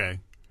 Okay.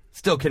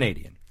 still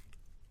Canadian.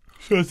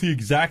 So it's the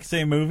exact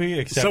same movie,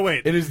 except So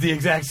wait. It is the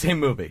exact same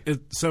movie.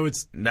 So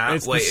it's Not,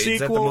 it's wait, the is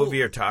sequel. that the movie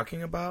you're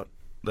talking about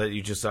that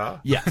you just saw?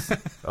 Yes,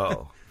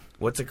 Oh.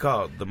 What's it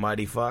called? The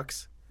Mighty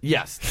Fox?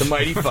 yes, The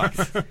Mighty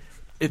Fox.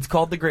 It's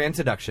called The Grand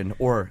Seduction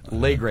or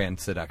Le Grand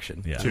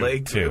Seduction. yeah,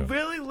 Really? two.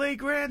 Le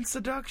Grand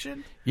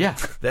Seduction? Yeah,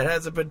 That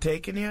hasn't been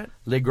taken yet?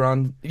 Le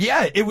Grand.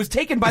 Yeah, it was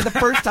taken by the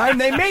first time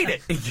they made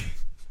it.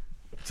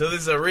 So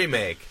this is a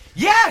remake.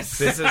 Yes.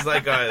 This is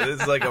like a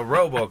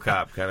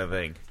RoboCop kind of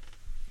thing.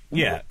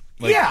 Yeah.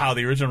 Like Yeah. how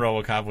the original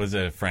RoboCop was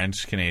a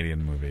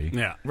French-Canadian movie.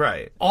 Yeah.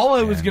 Right. All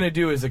I was going to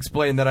do is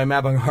explain that I'm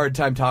having a hard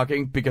time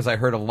talking because I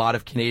heard a lot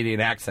of Canadian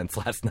accents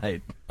last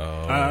night.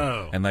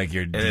 Oh. And like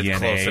your it's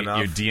close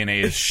enough.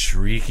 DNA is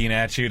shrieking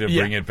at you to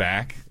Yeah. bring it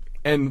back.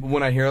 And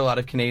when I hear a lot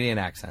of Canadian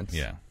accents,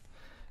 Yeah.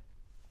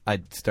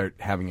 I'd start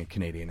having a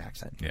Canadian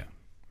accent. Yeah.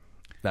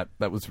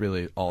 That was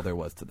really all there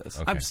was to this.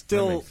 Okay. I'm That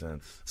still. makes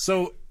sense.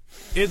 So,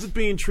 is it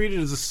being treated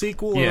as a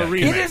sequel Yeah. or a It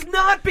remake? It is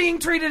not being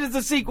treated as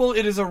a sequel.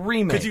 It is a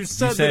remake. Because you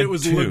said said that it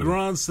was two. Le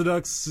Grand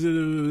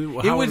Seduction,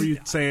 however was- you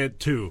say it,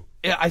 too.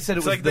 Yeah, I said it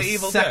It's was like the The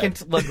Evil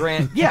second Le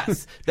Grand.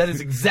 Yes, that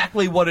is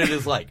exactly what it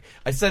is like.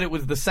 I said it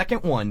was the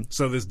second one.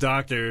 So this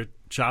doctor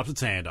chops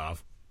its hand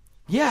off.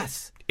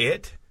 Yes,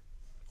 It?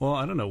 Well,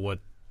 I don't know what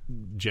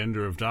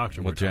gender of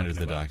doctor What we're gender is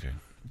talking the about. doctor?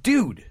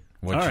 dude.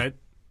 What All ge- right.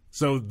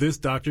 So this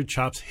doctor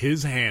chops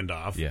his hand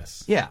off.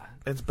 Yes. Yeah.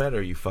 It's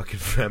better, you fucking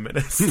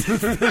feminist.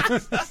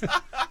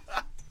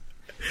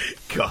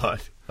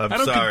 God. I'm I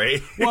don't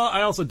sorry. well,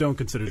 I also don't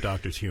consider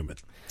doctors human.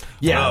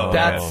 Yeah, Oh,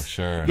 that's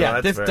sure. Yeah, No,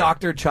 that's this fair.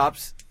 doctor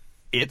chops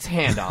its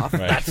hand off.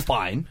 That's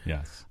fine.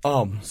 Yes.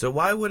 So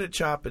why would it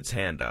chop its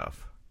hand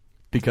off?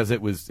 Because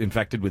it was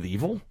infected with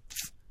evil.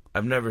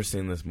 I've never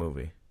seen this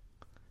movie.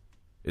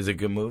 Is it a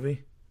good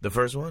movie? The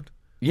first one?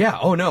 Yeah.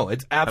 Oh no,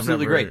 it's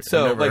absolutely never- great.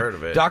 So I've never like, heard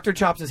of it. doctor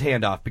chops his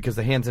hand off because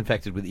the hand's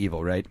infected with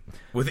evil, right?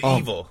 With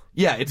evil.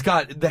 Yeah,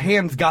 the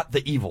hand's got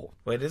the evil.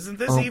 Wait, isn't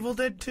this Evil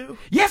Dead 2?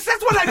 Yes,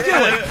 that's what I'm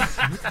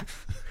doing.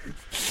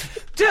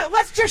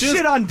 Let's just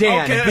shit on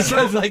Dan okay, because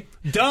so like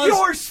does-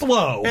 you're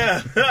slow.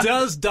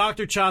 Does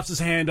Doctor chops his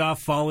hand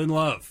off fall in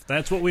love?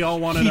 That's what we all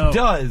want to He know.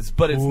 does,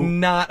 but it's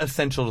not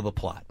essential to the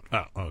plot.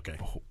 Oh, okay.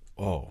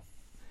 Oh.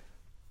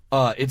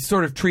 It's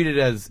sort of treated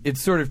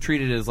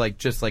as like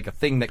just like a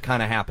thing that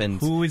kind of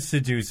happens. Who is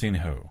seducing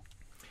who?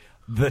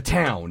 The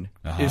town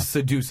is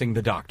seducing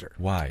the doctor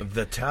Why?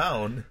 The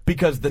Town?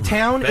 because the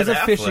town is a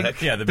Ben fishing.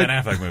 Affleck. Yeah, the Ben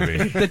Affleck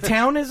movie. The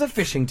town is a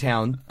fishing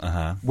town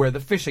where the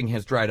fishing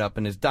has dried up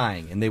and is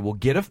dying, and they will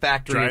get a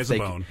factory Dry if as they a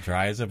bone.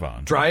 Dry as a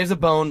bone. dry as a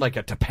bone, like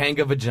a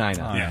Topanga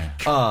vagina.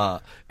 Yeah.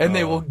 And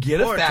they will get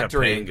a Poor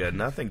factory. Topanga.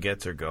 Nothing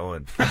gets her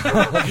going.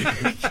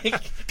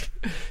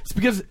 It's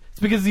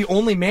because the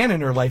only man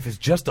in her life is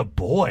just a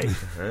boy.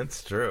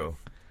 That's true.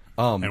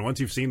 And once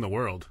you've seen the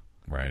world,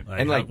 Right. like,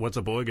 And, like- what's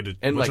a boy to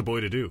and, what's a like-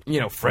 boy to do? You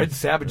know, Fred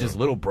Savage's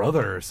little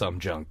brother or some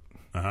junk.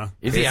 Uh-huh.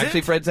 Is he Is actually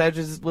it? Fred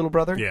Savage's little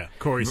brother? Yeah,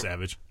 Corey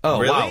Savage. Oh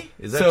Really? wow.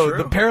 Is that so true?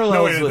 the No,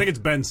 parallels wait, I with think it's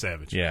Ben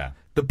Savage. Yeah.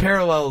 the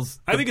parallels.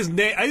 I think his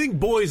name. I think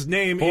boy's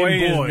name Boy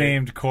in is boy.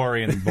 named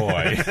Corey and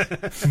Boy.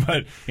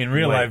 But in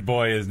real Wait. life,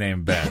 Boy is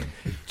named Ben.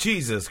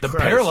 Jesus The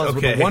Christ. parallels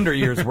okay. with the Wonder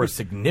Years were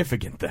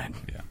significant then.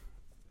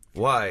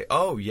 Why?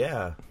 Oh,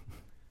 yeah.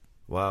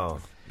 Wow.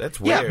 That's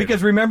weird. Yeah,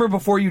 because remember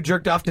before you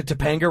jerked off to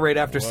Topanga right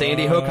after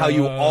Sandy Hook, how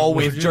you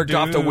always Would jerked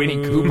off to do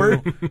Winnie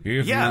Cooper?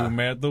 If Yeah. you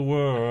met the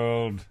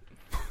world.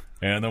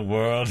 And the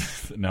world.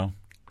 No.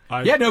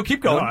 Yeah, no,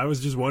 keep going. No, I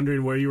was just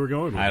wondering where you were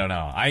going with I it. don't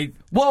know.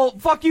 Well,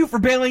 fuck you for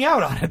bailing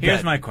out on it. Here's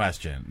then. my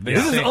question.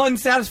 This is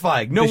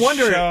unsatisfying. No The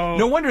wonder. show-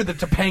 No wonder the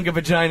Topanga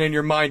vagina in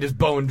your mind is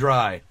bone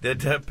dry. The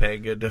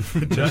Topanga the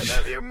vagina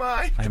of your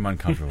mind. I'm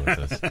uncomfortable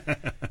with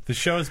this. The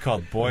show is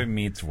called Boy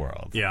Meets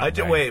World. Yeah.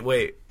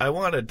 Wait. I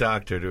want a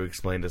doctor to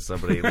explain to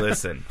somebody,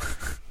 listen,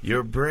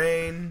 your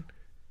brain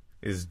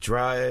is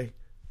dry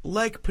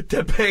like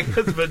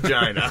Topanga's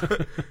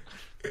vagina.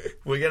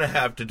 We're going to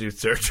have to do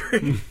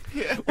surgery.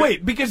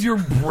 Wait, because your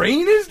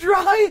brain is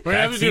dry?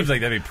 That seems like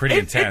that'd be pretty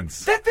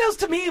intense. That feels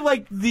to me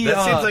like the.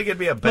 That seems like it'd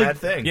be a bad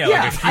thing. Yeah.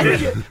 Yeah,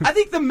 like I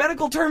think the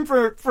medical term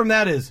from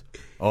that is,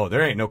 oh,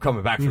 there ain't no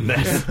coming back from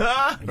this.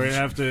 We're gonna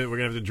have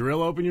to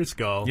drill open your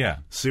skull. Yeah.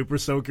 Super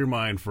soak your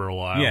mind for a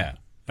while. Yeah.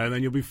 And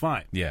then you'll be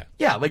fine. Yeah.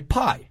 Yeah, like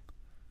pie.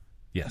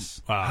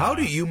 Yes. How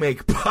do you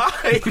make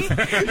pie?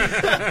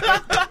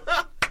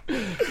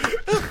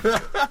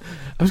 I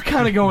was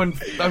kind of going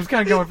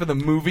for the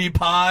movie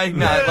pie,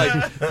 not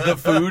like the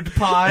food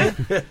pie.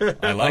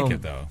 I like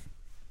it though.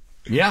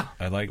 Yeah.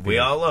 I like. We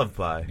all love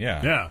pie.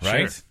 Yeah. Yeah,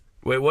 Right. sure.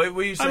 Wait, what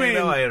were you saying? mean-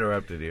 No, I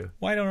interrupted you.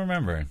 Well, I don't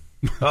remember.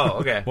 Oh,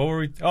 okay. What were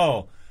we?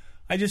 Oh,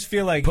 I just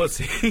feel like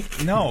Pussy.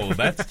 No,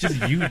 that's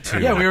just you two.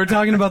 Yeah, we were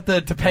talking about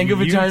the Topanga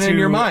vagina in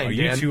your mind.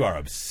 You Dan. two are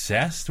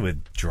obsessed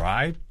with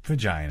dry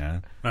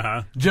vagina.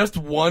 Uh-huh. Just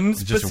one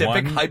Just specific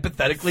one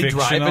hypothetically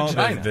dry fictional-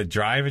 vagina. The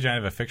dry vagina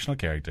of a fictional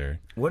character.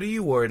 What are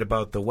you worried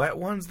about? The wet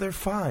ones? They're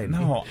fine.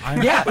 No,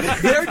 I'm Yeah,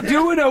 they're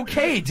doing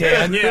okay,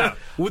 Dan. Yeah.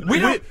 We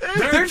don't- there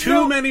are there's too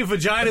no- many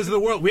vaginas in the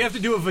world. We have to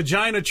do a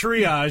vagina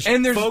triage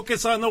And there's-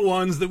 focus on the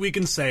ones that we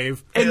can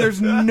save. And there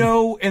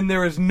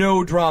is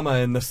no drama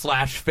in the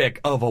 /fic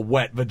of a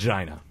wet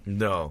vagina.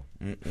 No.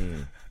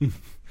 Mm-mm.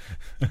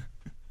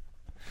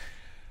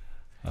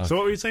 So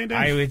what were you saying,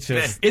 Dan? I would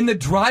just. In the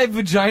dry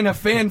vagina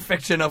fan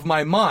fiction of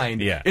my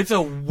mind, Yeah. it's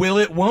a will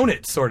it won't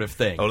it sort of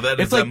thing. Oh, that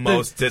is it's the like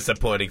most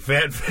disappointing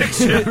fan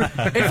fiction.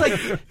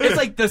 it's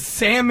like the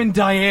Sam and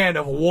Diane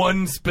of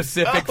one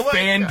specific Oh my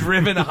fan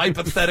driven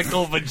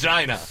hypothetical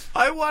vagina.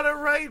 I want to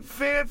write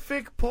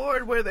fanfic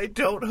porn where they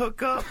don't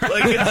hook up.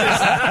 Like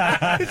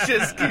it's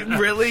just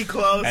really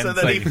close, And and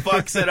it's then he like-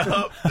 fucks it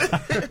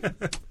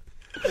up.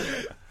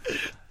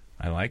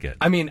 I like it.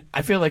 I mean,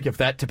 I feel like if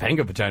that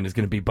Topanga vagina is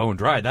going to be bone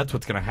dry, that's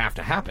what's going to have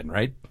to happen,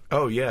 right?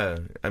 Oh yeah,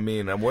 I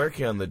mean I'm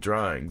working on the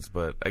drawings,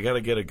 but I got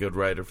to get a good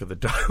writer for the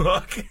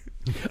dialogue.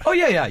 Oh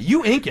yeah.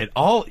 You ink it.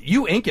 I'll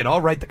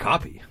write the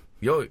copy.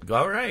 Yo,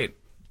 all right,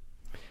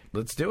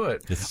 let's do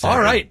it. Just All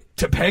saying. right,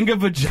 Topanga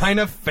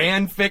vagina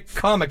fanfic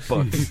comic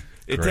books.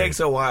 It Great. takes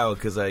a while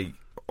because I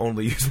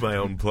only use my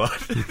own blood.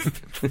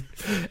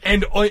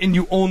 and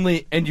you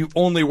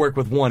only work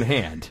with one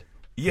hand.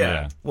 Yeah.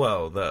 Yeah.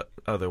 Well, the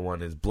other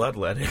one is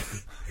bloodletting.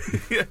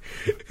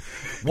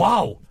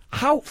 Wow.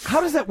 How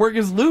does that work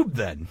as lube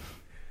then?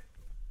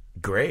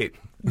 Great.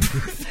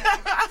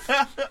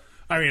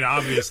 I mean,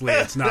 obviously,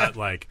 it's not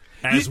like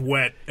as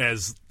wet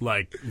as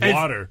like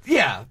water.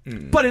 Yeah,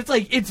 but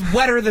it's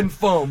wetter than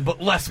foam,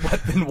 but less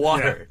wet than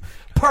water.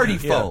 Party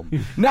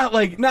foam, not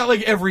like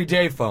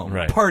everyday foam.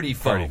 Right. Party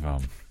foam. Party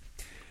foam.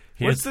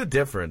 What's the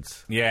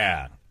difference?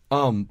 Yeah.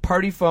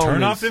 Party foam. Turn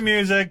is, off the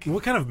music.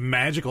 What kind of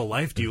magical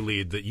life do you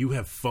lead that you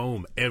have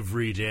foam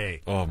every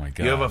day? Oh my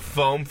god. You have a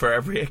foam for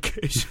every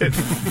occasion.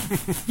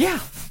 Yeah.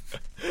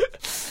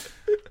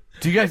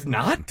 Do you guys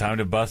not? Time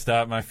to bust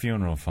out my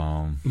funeral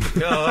foam.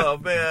 Oh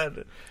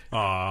man,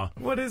 Aw,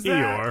 what is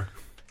that?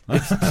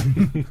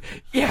 Eeyore.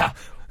 Yeah.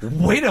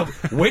 Way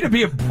to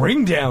be a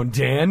bring down,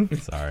 Dan.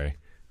 Sorry.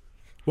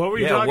 What were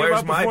you Yeah, talking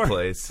where's about my before?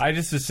 place? I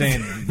just was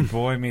saying,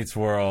 boy meets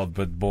world,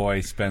 but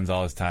boy spends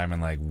all his time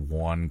in like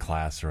one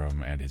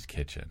classroom and his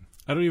kitchen.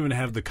 I don't even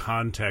have the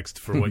context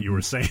for what you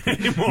were saying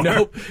anymore.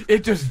 Nope.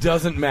 It just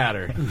doesn't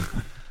matter.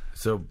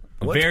 So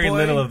what's Very boy?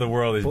 little of the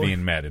world is Boy-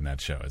 being met in that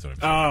show, is what I'm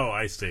saying. Oh,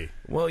 I see.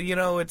 Well,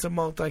 it's a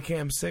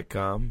multicam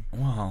sitcom.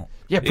 Well,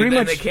 Yeah, pretty And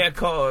much. they can't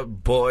call it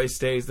 "Boy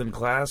Stays in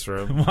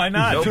Classroom." why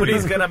not?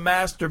 Nobody's gonna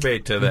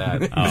masturbate to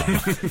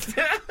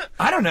that.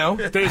 I don't know.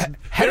 There's, Head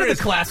there of is,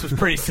 the class was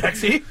pretty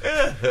sexy.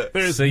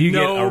 there's So you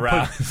get no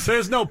aroused.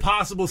 there's no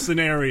possible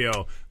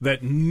scenario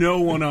that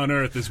no one on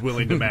earth is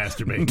willing to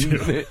masturbate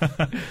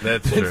to.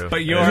 That's true.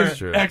 But you're- That's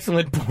true.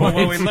 Excellent point.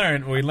 Well,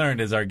 what we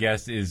learned is our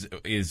guest is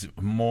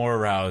more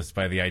aroused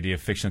by the idea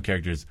of fictional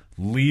characters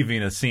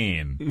leaving a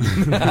scene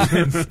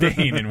than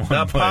staying in one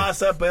The place.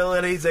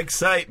 possibilities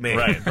excite me.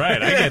 Right,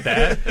 I get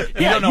that. You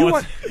Yeah, don't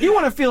know you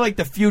want to feel like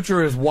the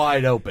future is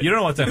wide open. you don't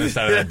know what's on the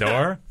side of that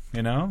door,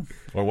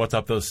 or what's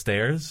up those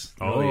stairs.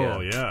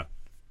 Oh, yeah.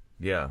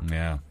 yeah.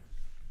 Yeah,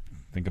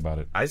 think about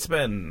it. I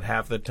spend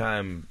half the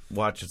time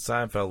watching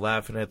Seinfeld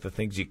laughing at the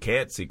things you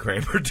can't see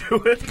Kramer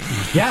doing.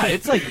 Yeah,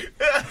 it's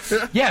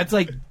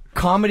like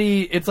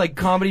comedy. It's like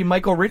comedy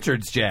Michael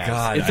Richards jazz.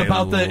 God, it's I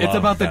about the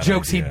love that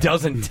jokes he idea.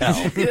 doesn't tell.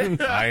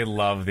 I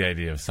love the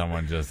idea of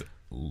someone just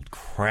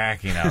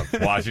cracking up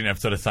watching an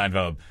episode of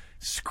Seinfeld,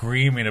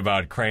 screaming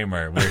about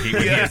Kramer where he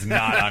is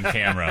not on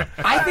camera.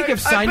 I think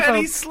if I bet Seinfeld,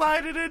 he's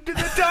sliding into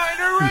the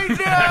diner right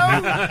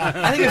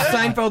now. I think if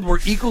Seinfeld were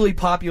equally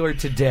popular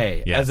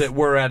today Yes. as it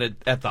were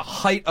at the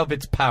height of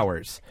its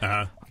powers,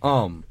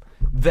 Uh-huh.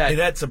 Hey,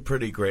 that's a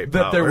pretty great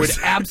that there would powers.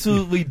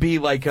 absolutely be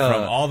like From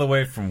a all the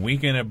way from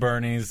Weekend at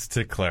Bernie's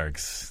to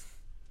Clerks.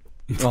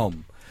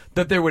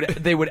 that they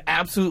would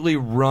absolutely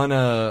run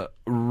a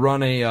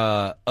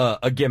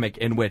gimmick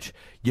in which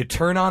you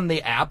turn on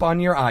the app on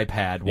your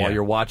iPad while Yeah.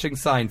 you're watching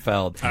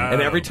Seinfeld, and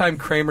Oh. every time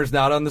Kramer's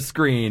not on the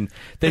screen,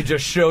 they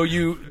just show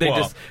you. They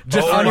Well,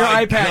 just oh on your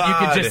my iPad, you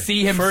God. can just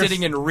see him First-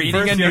 sitting and reading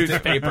first a you have to-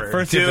 newspaper.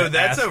 first you have Dude, to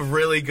that's ask- a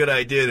really good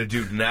idea to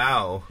do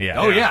now.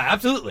 Yeah. Oh yeah,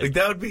 absolutely. Like,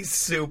 that would be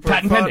super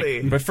Patent funny.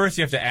 pending. But first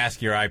you have to ask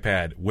your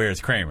iPad,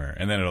 where's Kramer?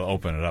 And then it'll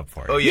open it up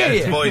for you. Oh, yeah, Yeah,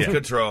 it's yeah. voice Yeah.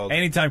 controlled.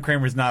 Anytime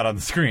Kramer's not on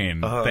the screen,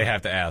 they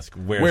have to ask,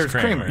 where's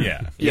Kramer? Yeah.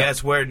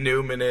 Yes, where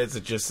Newman is,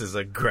 it just is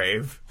a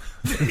grave.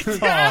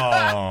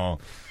 Oh.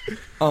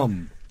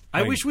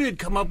 I wish we had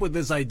come up with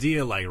this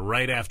idea like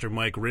right after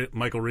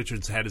Michael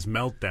Richards had his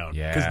meltdown.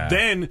 Yeah. Because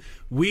then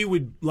we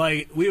would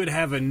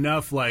have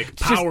enough like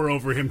power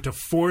over him to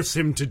force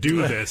him to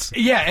do this.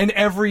 Yeah, and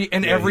every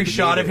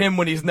shot of him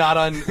when he's not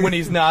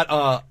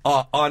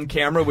on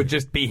camera would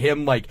just be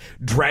him like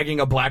dragging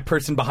a black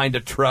person behind a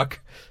truck.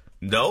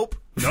 Nope.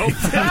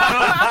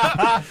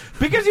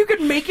 Because you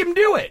could make him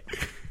do it.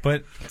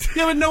 But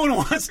Yeah, but no one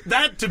wants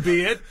that to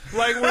be it.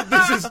 Like,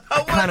 this is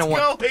What's kinda going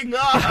on?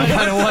 I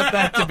kind of want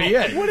that to be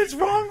it. what is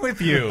wrong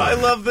with you? I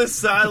love the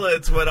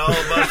silence when all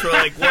of us were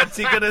like, what's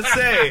he going to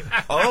say?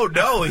 Oh,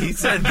 no, he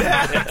said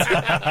that.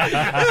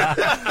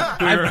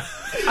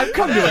 I've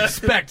come to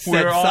expect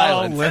said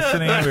silence.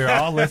 We were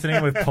all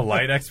listening with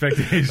polite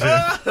expectations.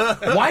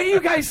 Why do you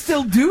guys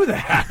still do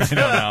that? I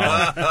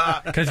don't know.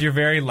 Because you're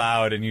very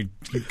loud and you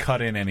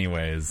cut in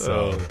anyways.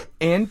 So,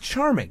 And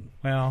charming.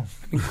 well,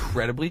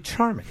 Incredibly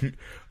charming.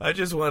 I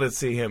just want to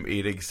see him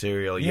eating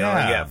cereal,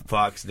 yelling Yeah. at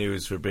Fox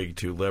News for being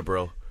too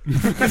liberal.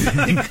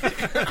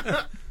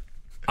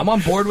 I'm on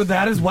board with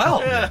that as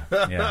well.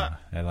 yeah,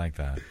 I like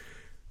that.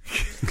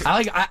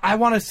 I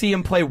want to see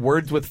him play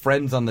Words with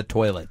Friends on the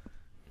toilet.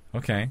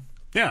 Okay.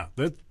 yeah.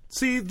 This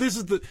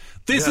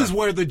is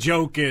where the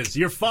joke is.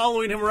 You're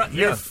following him around.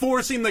 You're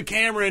forcing the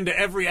camera into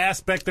every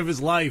aspect of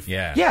his life.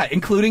 Yeah. Yeah,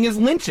 including his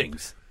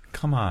lynchings.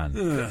 Come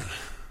on.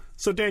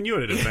 So Dan, you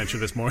had an adventure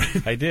this morning.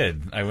 I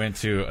did. I went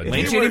to a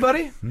Lynch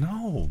anybody?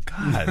 No,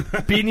 God.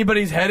 Beat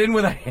anybody's head in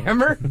with a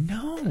hammer?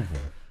 No.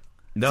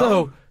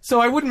 No. So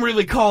I wouldn't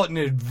really call it an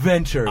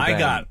adventure. I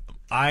then.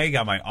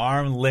 got my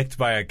arm licked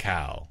by a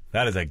cow.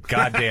 That is a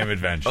goddamn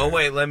adventure. Oh,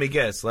 wait, let me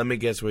guess. Let me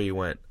guess where you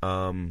went.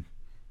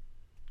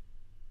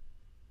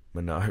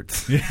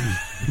 Menards.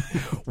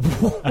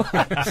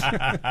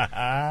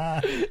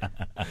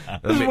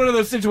 This is one of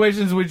those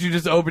situations in which you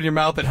just open your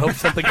mouth and hope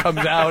something comes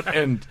out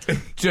and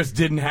just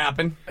didn't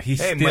happen. He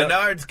Hey, still,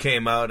 Menards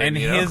came out, and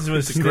you know, his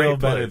was it's a still great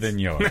better place. than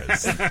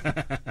yours.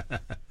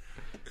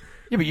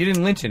 Yeah, but you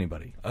didn't lynch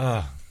anybody.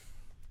 No,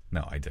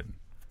 I didn't.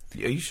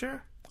 Are you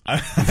sure?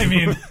 I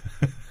mean,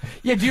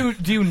 Yeah, do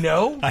you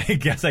know? I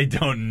guess I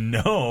don't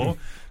know.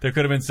 There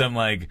could have been some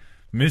like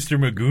Mr.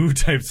 Magoo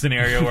type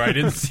scenario where I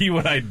didn't see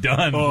what I'd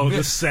done. Oh,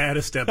 the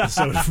saddest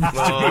episode of Mr.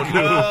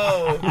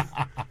 Oh,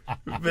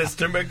 no.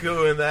 Mr.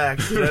 Magoo and the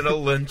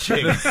accidental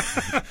lynching.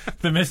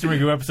 The Mr.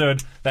 Magoo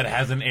episode that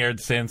hasn't aired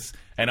since,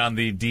 and on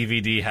the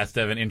DVD has to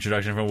have an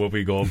introduction from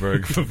Whoopi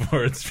Goldberg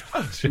before it's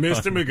shown.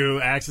 Mr.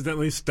 Magoo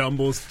accidentally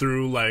stumbles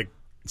through like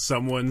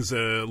someone's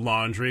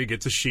laundry,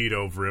 gets a sheet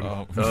over him.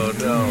 Oh. Oh,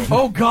 no.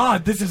 Oh,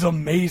 God, this is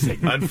amazing.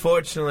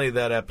 Unfortunately,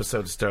 that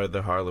episode starred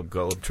the Harlem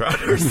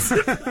Globetrotters.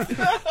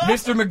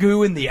 Mr.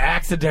 Magoo and the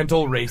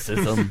accidental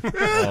racism.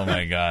 Oh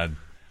my God.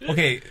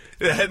 Okay,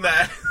 And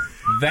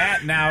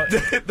that now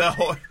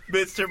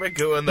Mr.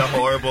 Magoo and the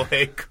horrible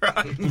hate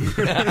crime.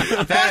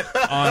 that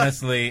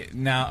honestly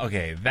now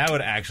okay that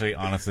would actually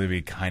honestly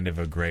be kind of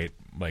a great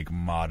like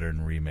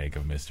modern remake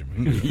of Mr.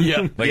 Magoo.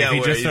 Yeah. Like Yeah, if he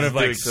where just sort he's of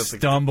like doing something-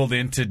 stumbled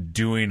into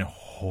doing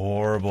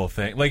horrible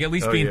things, like at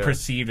least Oh, being yeah.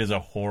 perceived as a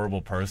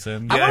horrible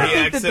person. I Yeah, wanna he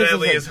think that this is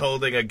accidentally a- is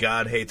holding a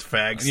God hates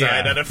fag sign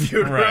Yeah, at a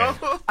funeral.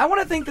 right. I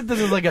want to think that this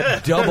is like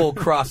a double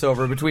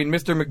crossover between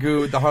Mr.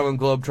 Magoo, the Harlem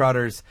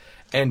Globetrotters,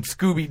 and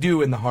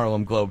Scooby-Doo and the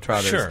Harlem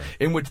Globetrotters, Sure.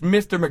 in which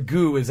Mr.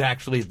 Magoo is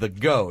actually the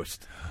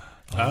ghost.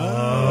 Oh.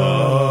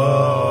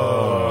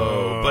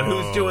 But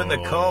who's doing the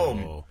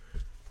comb?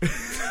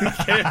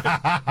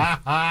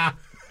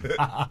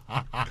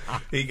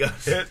 He got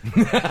it.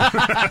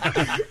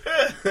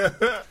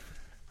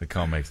 The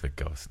comb makes the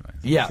ghost noise.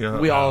 Yeah,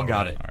 we all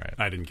got it. All right.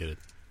 I didn't get it.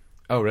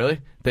 Oh, really?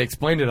 They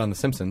explained it on The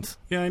Simpsons.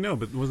 Yeah, I know,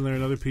 but wasn't there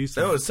another piece?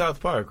 That was South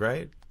Park,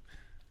 right?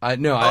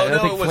 No, I no,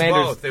 think it was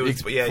Flanders, both. It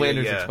was- yeah,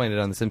 Flanders yeah. explained it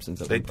on The Simpsons.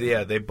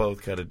 They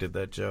both kind of did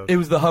that joke. It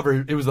was the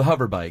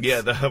hover bikes.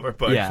 Yeah, the hover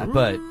bike. Yeah,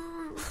 but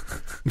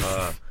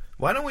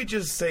Why don't we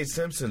just say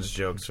Simpsons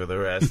jokes for the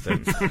rest?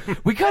 And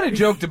we kind of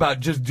joked about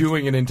just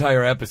doing an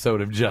entire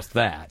episode of just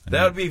that.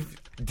 that would be,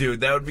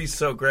 dude, that would be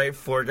so great.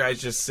 Four guys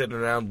just sitting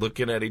around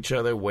looking at each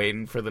other,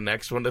 waiting for the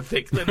next one to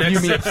think the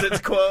next mean-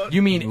 Simpsons quote.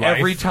 You mean Life.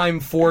 every time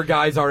four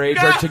guys our age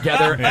are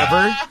together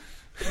ever?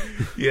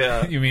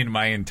 Yeah. You mean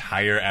my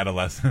entire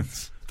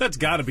adolescence? That's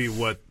got to be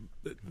what.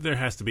 There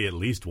has to be at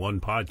least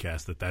one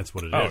podcast that's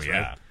what it is. Oh right?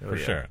 yeah, for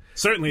yeah. sure.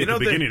 Certainly You at know,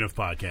 the they- beginning of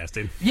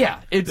podcasting. Yeah,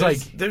 it's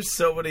There's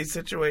so many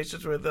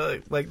situations where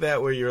like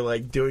that where you're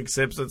like doing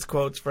Simpsons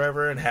quotes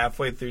forever, and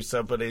halfway through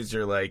somebody's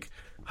you're like,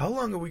 how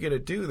long are we gonna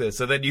do this?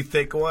 And then you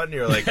think one,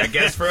 you're like, I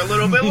guess for a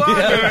little bit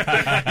longer.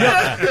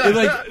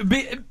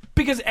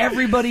 because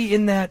everybody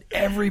in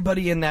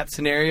that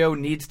scenario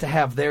needs to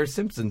have their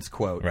Simpsons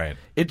quote. Right.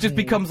 It just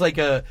becomes like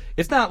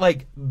it's not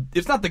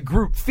the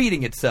group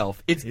feeding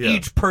itself. It's Yeah.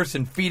 each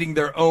person feeding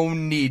their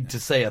own need to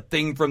say a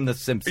thing from The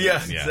Simpsons.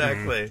 Yeah,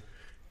 exactly.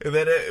 And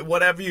then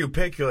whatever you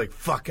pick, you're like,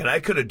 fuck it, I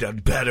could have done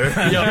better.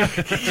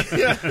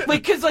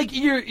 Like, cause like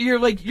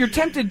you're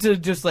tempted to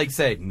just like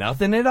say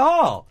nothing at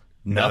all.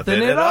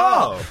 Nothing at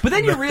all. But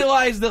then you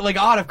realize that, like,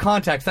 out of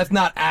context, that's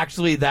not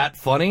actually that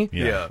funny.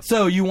 Yeah.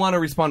 So you want to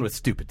respond with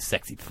stupid,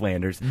 sexy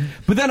Flanders.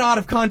 But then out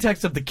of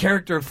context of the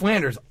character of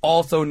Flanders,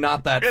 also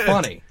not that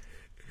funny.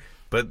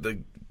 But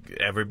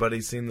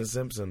everybody's seen The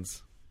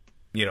Simpsons.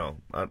 You know,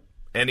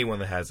 anyone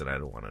that hasn't, I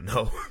don't want to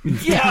know.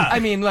 Yeah, I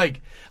mean,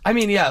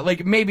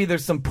 maybe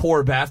there's some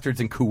poor bastards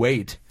in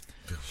Kuwait.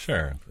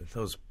 Sure.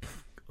 Those,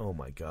 oh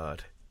my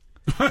God.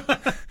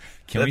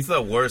 Can That's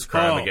the worst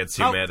crime against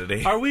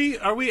humanity. Are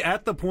we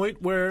at the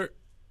point where...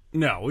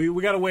 No,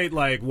 we got to wait,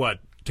 like, what,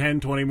 10,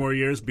 20 more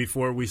years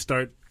before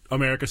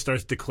America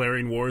starts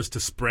declaring wars to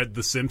spread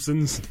The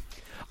Simpsons?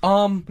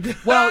 Well,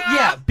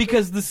 yeah,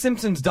 because the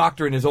Simpsons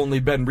doctrine has only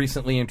been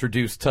recently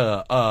introduced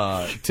to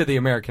the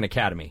American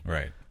Academy.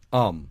 Right.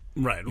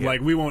 Right,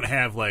 like we won't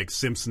have like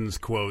Simpsons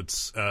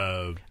quotes.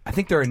 I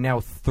think there are now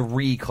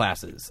 3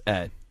 classes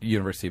at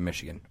University of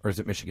Michigan, or is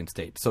it Michigan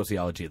State?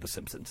 Sociology of the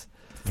Simpsons.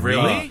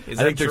 Really? Is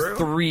that I think true? there's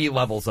 3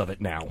 levels of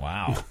it now.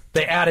 Wow.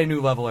 They add a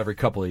new level every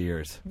couple of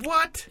years.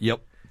 What?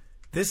 Yep.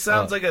 This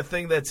sounds like a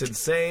thing that's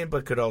insane,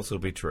 but could also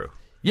be true.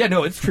 Yeah,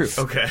 no, it's true.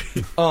 Okay.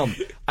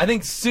 I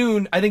think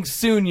soon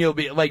you'll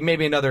be, like,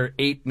 maybe another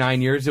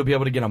 8-9 years, you'll be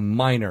able to get a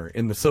minor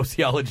in the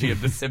sociology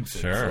of the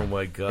Simpsons. Sure. Oh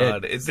my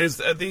God!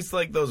 Are these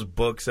like those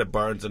books at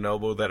Barnes and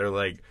Noble that are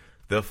like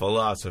the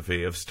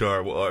philosophy of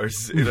Star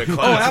Wars in a class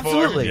Oh,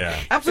 absolutely. Yeah.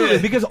 Absolutely,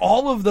 because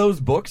all of those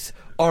books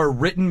are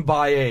written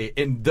by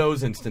in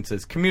those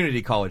instances,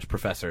 community college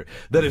professor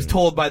that is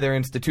told by their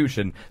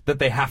institution that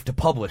they have to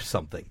publish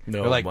something.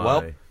 No, They're like, my.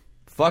 well,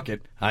 fuck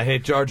it. I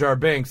hate Jar Jar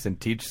Binks and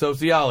teach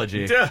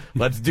sociology. Yeah.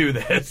 Let's do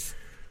this.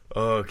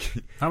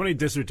 Okay. How many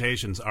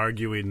dissertations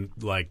arguing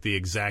like the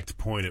exact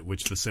point at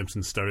which The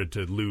Simpsons started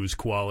to lose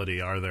quality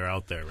are there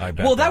out there? I Right?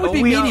 bet Well, that would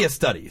be we media are-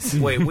 studies.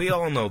 Wait, we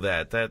all know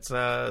that. That's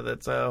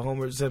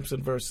Homer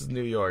Simpson versus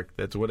New York.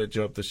 That's when it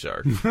jumped the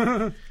shark.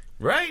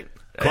 Right?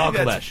 I think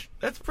Clash.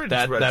 That's pretty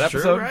That much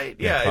episode? true, right?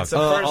 Yeah, it's the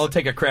first. I'll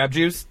take a crab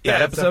juice. yeah,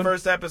 That it's the episode.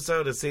 first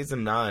episode of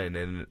season 9,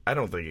 and I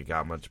don't think it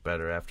got much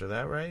better after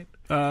that, right?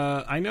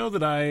 I know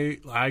that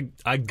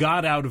I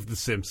got out of The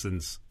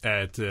Simpsons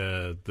at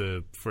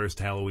the first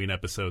Halloween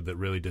episode that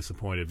really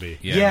disappointed me.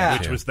 Yeah.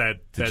 Which was that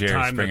Jerry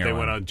time Springer that they one.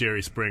 went on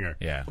Jerry Springer.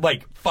 Yeah.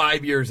 Like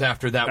 5 years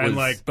after that was And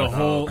like the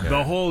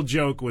whole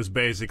joke was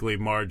basically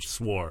Marge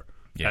swore.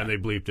 Yeah. And they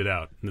bleeped it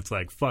out. And it's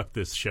like, fuck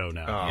this show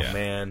now. Oh Yeah.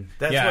 man,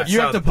 that's Yeah. what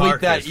you have South to bleep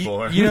Park that. is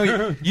for.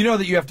 You know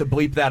that you have to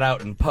bleep that out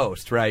in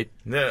post, right?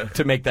 Yeah.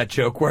 To make that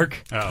joke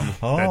work. Oh,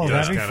 Oh, that does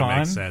that'd be kind of fun.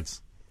 make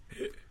sense.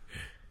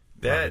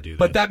 that. Do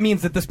But that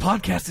means that this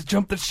podcast has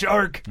jumped the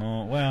shark.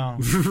 Oh, well.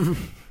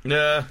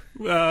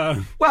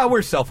 Well,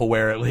 we're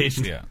self-aware at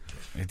least. Yeah.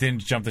 It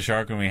didn't jump the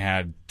shark when we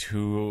had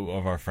 2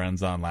 of our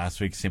friends on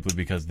last week simply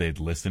because they'd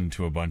listened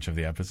to a bunch of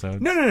the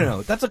episodes.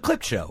 No. That's a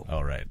clip show.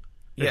 Oh, right.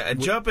 Yeah,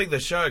 and jumping the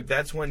shark,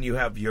 that's when you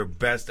have your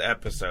best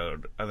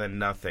episode, and then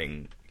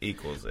nothing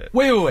equals it.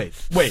 Wait.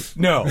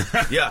 No.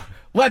 Yeah.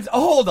 Let's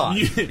hold on.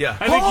 Yeah.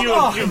 I think Hold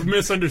on. you've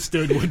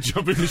misunderstood what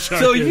jumping the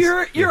shark So is.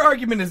 your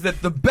argument is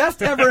that the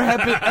best ever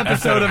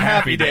episode of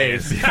Happy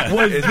Days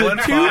was It's the when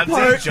 2-part.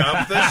 Fonzie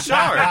jumped the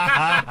shark.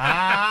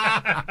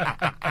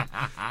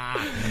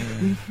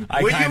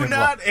 Were you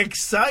not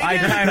excited? I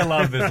kind of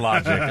love this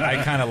logic.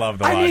 I kind of love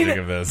the logic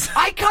of this.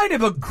 I kind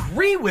of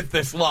agree with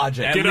this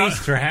logic. At least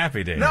for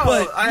Happy Days. No.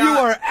 But I- you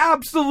are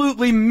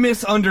absolutely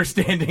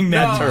misunderstanding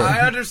that No, term.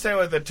 I understand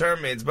what the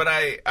term means, but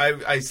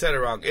I said it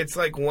wrong. It's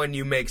like when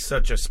you make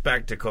such a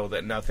spectacle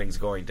that nothing's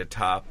going to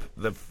top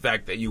the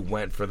fact that you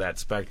went for that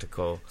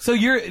spectacle. And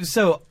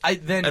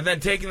And then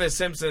taking the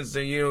Simpsons to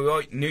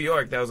New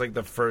York, that was like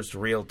the first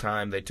real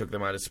time they took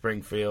them out of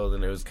Springfield,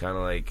 and it was kind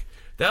of like,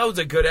 that was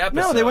a good episode.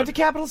 no, they went to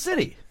Capital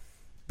City.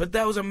 But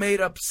that was a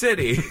made-up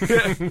city.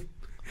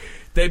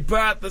 They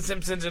brought the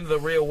Simpsons into the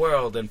real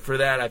world, and for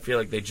that, I feel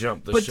like they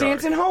jumped the But shark.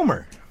 Dancing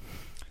Homer.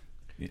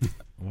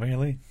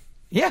 Really?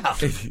 Yeah.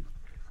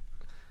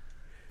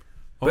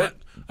 But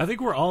I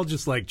think we're all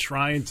just like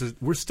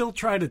we're still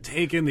trying to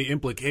take in the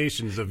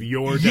implications of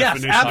your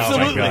Yes, definition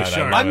absolutely. of jumping the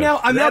shark. I love I'm now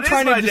That is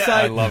trying my to de-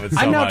 decide. I love it so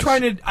I'm now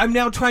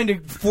much. trying to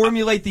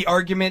formulate the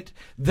argument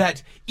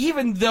that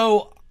even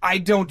though I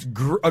don't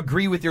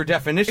agree with your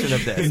definition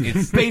of this,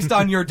 it's based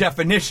on your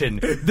definition.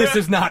 This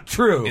is not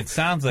true. It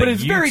sounds like but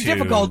it's you very two-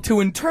 difficult to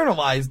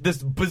internalize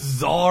this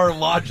bizarre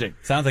logic.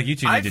 Sounds like you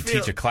 2 I need to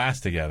feel- teach a class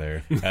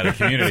together at a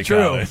community True.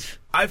 college.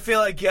 I feel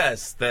like,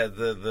 yes, that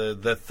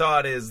the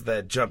thought is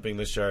that jumping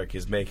the shark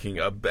is making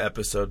a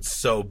episode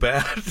so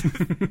bad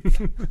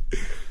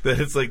that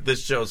it's like,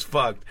 this show's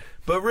fucked.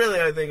 But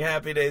really, I think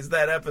Happy Days,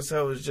 that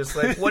episode was just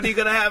like, what are you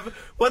going to have?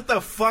 What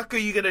the fuck are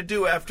you going to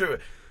do after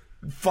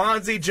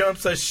Fonzie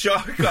jumps a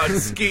shark on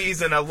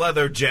skis and a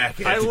leather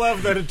jacket? I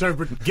love that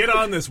interpret. Get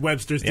on this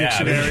Webster's Yeah,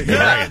 dictionary.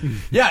 this is great.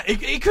 Yeah,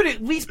 it could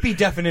at least be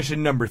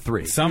definition number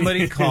 3.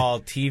 Somebody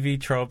call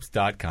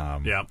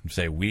tvtropes.com Yep. and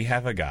say, we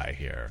have a guy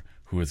here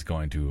who is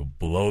going to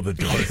blow the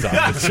doors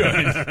off the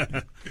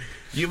joint.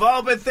 You've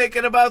all been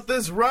thinking about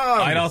this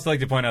wrong. I'd also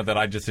like to point out that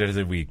I just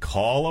suggested we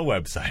call a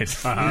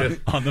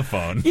website on the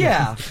phone.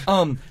 Yeah.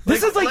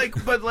 This is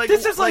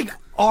this is like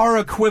our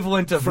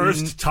equivalent of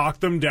First, talk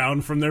them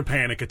down from their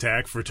panic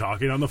attack for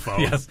talking on the phone.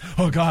 Yes.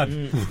 Oh God.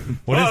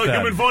 What is that?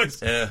 Human voice.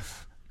 Yeah.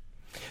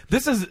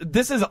 This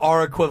is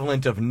our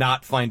equivalent of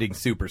not finding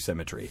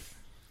supersymmetry.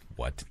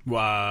 What?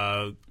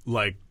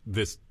 Like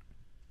this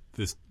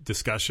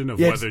discussion of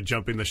Yeah, whether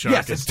jumping the shark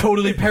Yes, is it's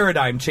totally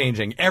paradigm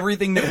changing.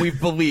 Everything that we've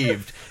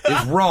believed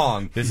is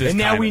wrong. This is and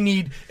now kind we of-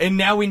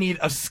 need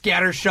a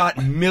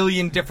scattershot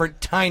million different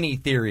tiny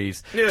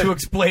theories to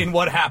explain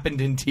what happened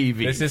in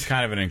TV. This is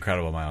kind of an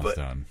incredible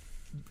milestone.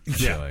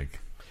 Yeah. Like,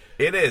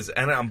 It is,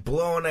 and I'm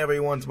blowing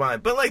everyone's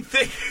mind. But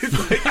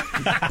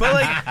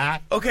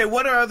okay,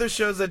 what are other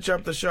shows that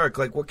jump the shark?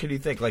 Like, what can you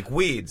think? Like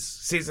Weeds,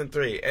 season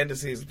 3, end of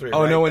season 3.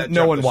 Oh, right? no That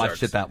one jumped the watched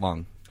sharks. it that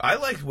long. I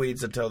liked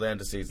Weeds until the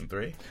end of season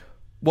 3.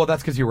 Well,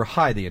 that's because you were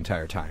high the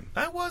entire time.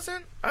 I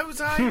wasn't. I was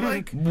high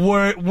like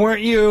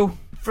Weren't you?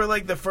 for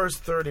like the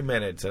first 30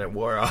 minutes, and it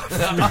wore off.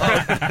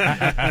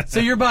 So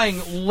you're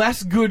buying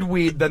less good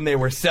weed than they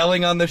were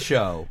selling on the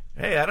show.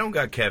 Hey, I don't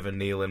got Kevin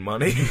Nealon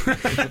money.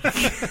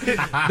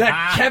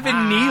 That Kevin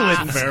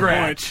Nealon Fair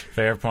scratch.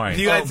 fair point.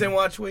 Do you guys didn't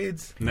watch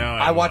Weeds? No,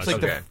 I watched like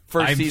Okay. the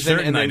first I'm season,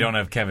 certain and then I don't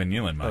have Kevin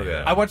Nealon money. Okay.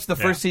 though. I watched the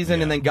first Yeah,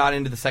 season and then got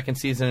into the second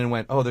season and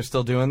went, "Oh, they're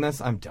still doing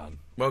this? I'm done."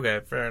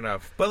 Okay, fair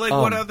enough. But like,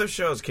 what other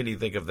shows can you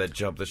think of that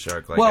jump the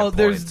shark? Like, Well, at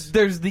points?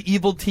 there's the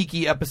Evil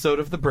Tiki episode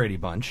of the Brady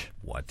Bunch.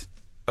 What?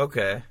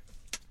 Okay.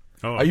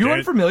 Oh, Are you okay.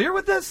 unfamiliar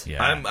with this?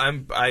 Yeah.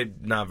 I'm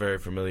not very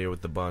familiar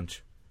with the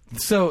bunch.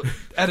 So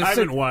at a I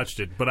certain haven't watched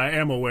it, but I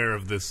am aware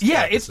of this.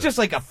 Yeah, it's episode. just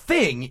like a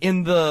thing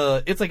in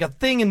the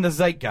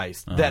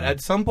zeitgeist that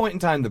at some point in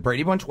time the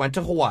Brady Bunch went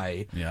to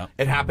Hawaii. Yeah.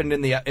 It happened in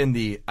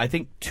the I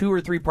think 2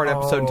 or 3 part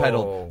episode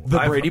entitled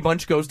 "The I've- Brady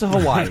Bunch Goes to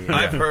Hawaii."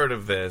 I've heard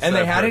of this. And they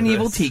I've had heard an of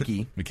evil this.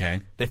 tiki.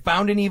 Okay. They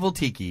found an evil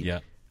tiki. Yeah.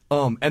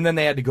 And then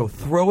they had to go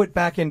throw it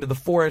back into the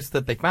forest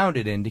that they found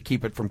it in to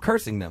keep it from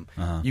cursing them.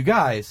 You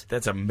guys,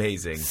 That's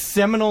amazing.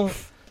 seminal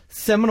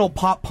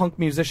pop punk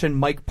musician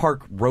Mike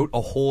Park wrote a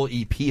whole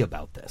EP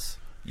about this.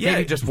 Yeah.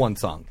 Maybe just one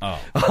song.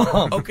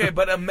 Oh. Okay,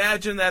 but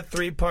imagine that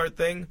 3-part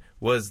thing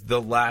was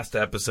the last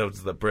episodes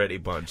of the Brady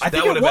Bunch. I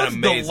think that would it have was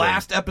been amazing. the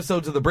last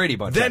episodes of the Brady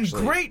Bunch. Then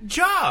actually. great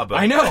job.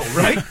 I know,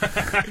 right?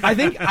 I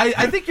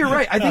think you're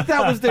right. I think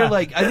that was their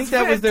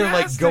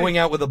fantastic. going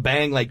out with a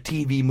bang like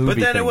TV movie. But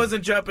then thing. it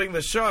wasn't jumping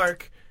the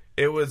shark.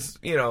 It was,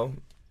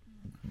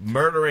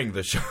 murdering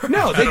the shark.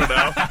 No, they, I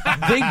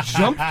don't know. they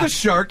jumped the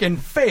shark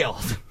and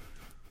failed.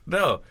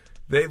 No,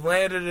 they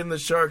landed in the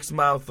shark's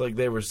mouth like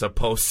they were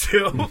supposed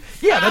to.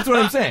 Yeah, that's what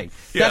I'm saying.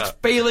 Yeah. That's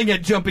failing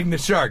at jumping the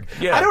shark.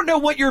 Yeah. I don't know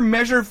what your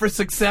measure for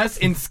success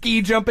in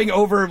ski jumping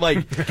over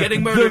like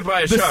Getting murdered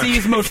by a the shark.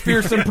 sea's most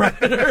fearsome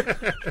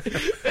predator.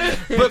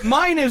 But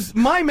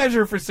my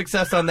measure for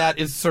success on that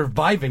is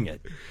surviving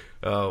it.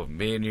 Oh,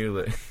 me and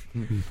you.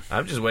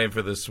 I'm just waiting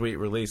for the sweet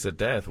release of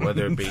death,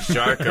 whether it be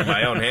shark or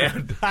my own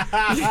hand.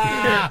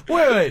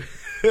 Wait.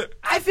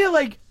 I feel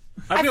like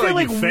I feel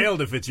like you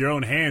failed if it's your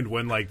own hand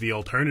when like the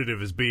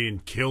alternative is being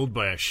killed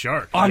by a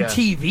shark. on Yeah.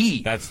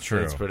 TV. That's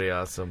true. That's pretty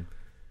awesome.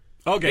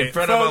 Okay, In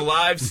front of a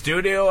live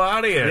studio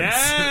audience.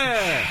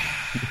 Yeah.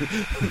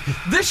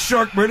 This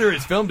shark murder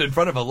is filmed in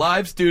front of a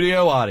live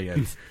studio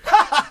audience.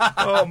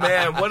 Oh,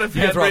 man. What if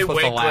You guys were all Henry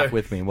supposed to laugh Winkler...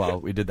 with me while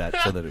we did that,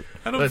 so that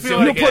I don't Let's feel do it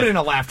you'll like again. put in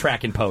a laugh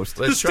track in post.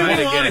 Let's try it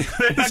again.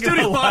 the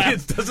studio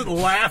audience doesn't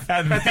laugh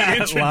at the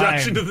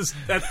introduction line. to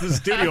at the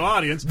studio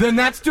audience. Then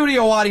that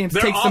studio audience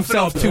They're takes often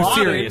themselves too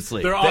applauding.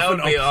 seriously. They're That often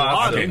would be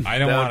applauding. awesome. I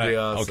don't That want would be to.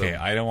 awesome. Okay,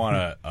 I don't want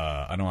to.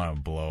 I don't want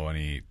to blow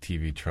any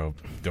TV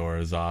trope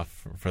doors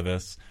off for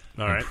this.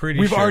 All I'm right. pretty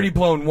We've sure, already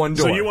blown one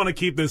door. So you want to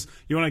keep this?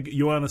 You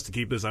want us to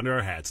keep this under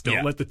our hats? Don't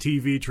Yeah. let the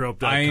TV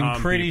trope.com I'm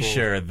pretty people-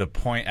 sure at the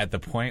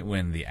point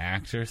when the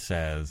actor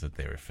says that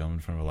they were filmed in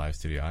front of a live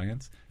studio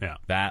audience, Yeah.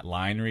 that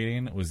line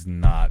reading was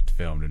not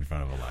filmed in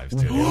front of a live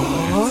studio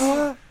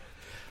audience.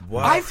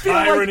 What? I feel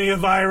like Irony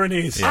of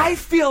ironies. I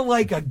feel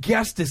like a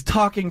guest is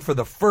talking for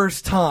the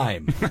first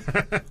time.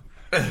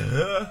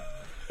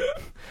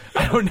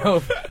 I don't know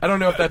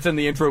if that's in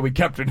the intro we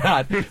kept or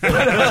not. But, if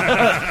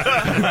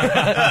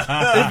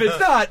it's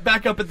not,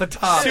 back up at the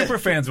top. Super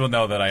fans will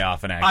know that I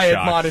often act I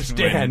shocked admonish when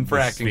Dan for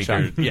the acting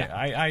speaker- shocked. Yeah.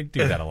 I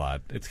do that a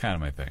lot. It's kind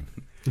of my thing.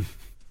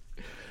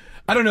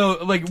 I don't know,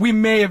 like we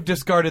may have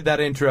discarded that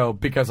intro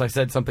because I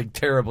said something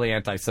terribly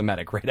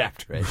anti-Semitic right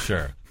after it.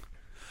 Sure.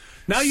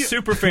 Now you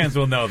Super fans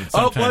will know that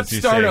Oh, sometimes let's you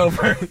start say,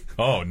 over.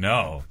 Oh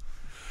no.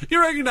 You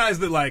recognize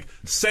that, like,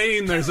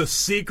 saying there's a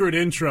secret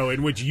intro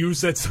in which you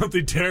said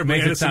something terribly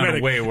Makes it sound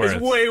anti-Semitic way worse.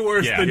 is way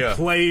worse Yeah. than Yeah.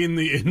 playing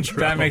the intro.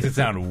 That makes it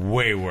sound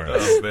way worse.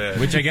 Oh, man.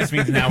 Which I guess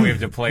means now we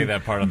have to play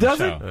that part on Does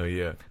the it? show. Oh,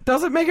 yeah.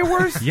 Does it make it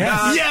worse?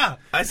 Yes. Yeah.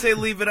 I say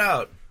leave it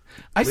out.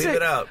 I Leave say,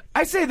 it out.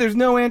 I say there's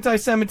no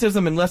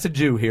anti-Semitism unless a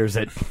Jew hears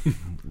it.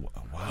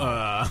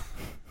 Ah,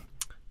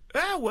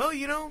 well,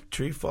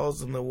 tree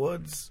falls in the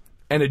woods.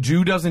 And a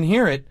Jew doesn't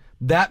hear it,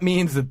 that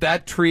means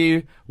that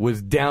tree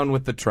was down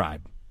with the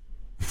tribe.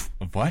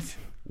 What?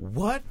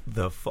 What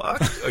the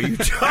fuck are you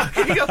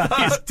talking about?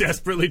 He's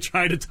desperately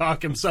trying to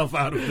talk himself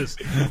out of this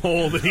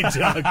hole that he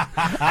dug.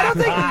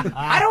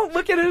 I don't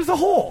look at it as a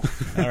hole.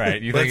 All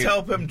right, you Let's think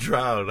help him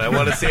drown. I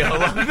want to see how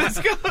long this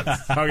goes.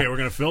 Okay, we're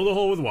gonna fill the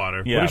hole with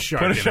water. Yeah, put a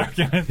shark put a in shark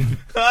it. in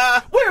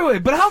it.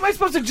 Wait, but how am I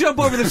supposed to jump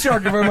over the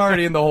shark if I'm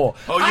already in the hole?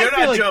 Oh, I you're feel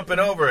not like- jumping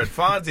over it.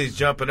 Fonzie's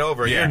jumping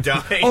over. Yeah. You're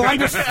dying. Oh, I'm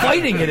just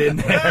fighting it in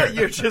there.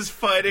 You're just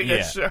fighting a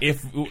Yeah. shark.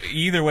 If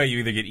either way, you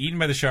either get eaten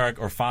by the shark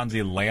or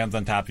Fonzie lands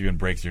on top of you and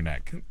breaks your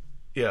neck.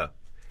 Yeah.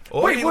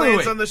 Or Wait, he wait,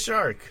 lands wait. on the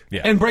shark.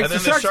 Yeah. And breaks And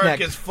then the shark's shark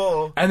neck. is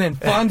full. And then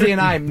Fonzie and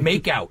I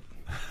make out.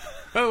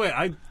 By the way,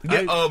 I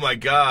Oh my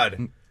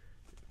god.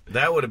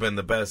 That would have been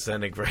the best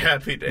ending for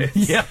Happy Days.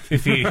 Yeah.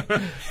 If he,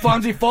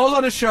 Fonzie falls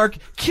on a shark,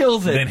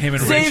 kills it, Then him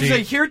and saves Richie- a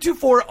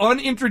heretofore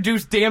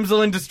unintroduced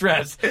damsel in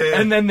distress,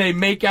 and then they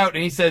make out,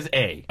 and he says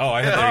A.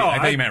 I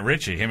thought you meant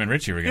Richie. Him and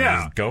Richie were gonna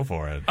Yeah. just go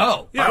for it.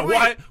 Oh. yeah. Are we-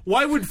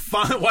 Why would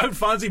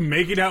Fonzie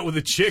making out with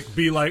a chick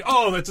be like,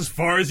 oh, that's as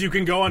far as you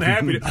can go on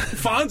Happy Days?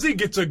 Fonzie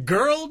gets a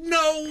girl?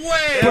 No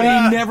way. But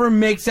he never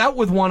makes out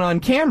with one on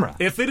camera.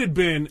 If it had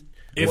been,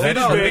 Well,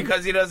 no,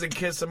 because he doesn't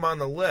kiss him on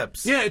the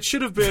lips. yeah, it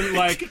should have been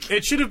like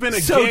it should have been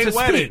a So gay to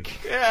wedding. speak.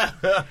 Yeah.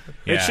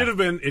 It should have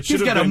been. It He's should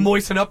got have to been.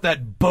 moisten up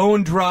that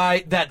bone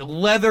dry, that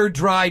leather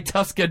dry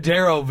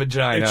Tuscadero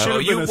vagina. It should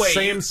have you been a wait.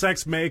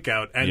 same-sex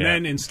makeout, and Yeah.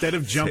 then instead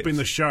of jumping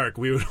the shark,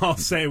 we would all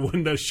say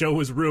when the show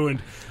was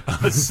ruined,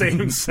 a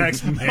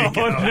same-sex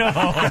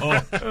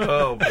makeout.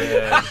 Oh,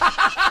 man.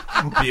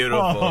 Beautiful.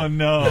 Oh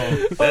no!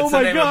 That's Oh the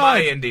my name God. of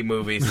my indie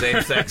movie,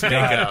 Same Sex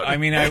Makeout. I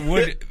mean, I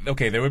would.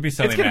 Okay, there would be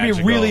something. It's going to be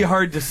magical. really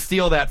hard to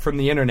steal that from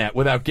the internet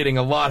without getting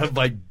a lot of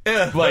like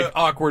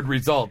awkward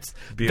results.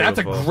 That's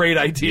a Beautiful. great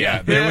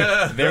idea.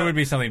 Yeah, there would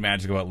be something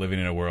magical about living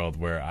in a world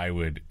where I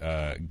would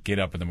get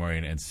up in the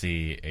morning and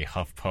see a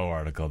HuffPo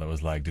article that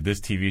was like, "Did this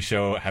TV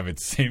show have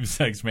its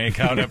same-sex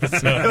makeout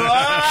episode?"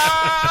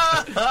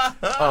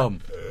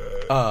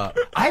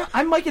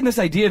 I'm liking this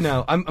idea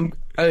now. I'm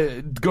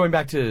going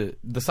back to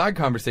the side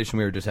conversation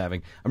we were just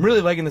having. I'm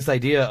really liking this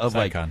idea of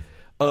Sidecon.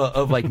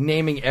 like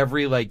naming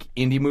every like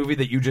indie movie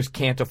that you just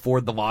can't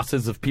afford the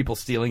losses of people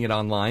stealing it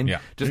online. Yeah.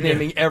 Just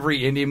naming every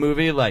indie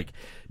movie like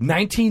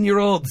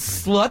 19-year-old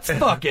sluts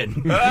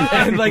fucking,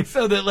 and like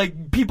so that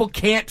like people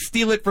can't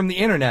steal it from the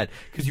internet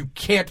because you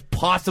can't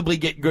possibly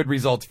get good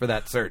results for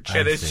that search.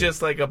 And it's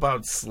just like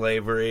about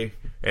slavery,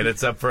 and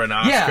it's up for an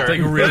Oscar. Yeah. It's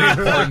like really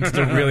important. It's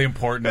a really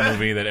important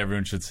movie that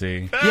everyone should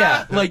see.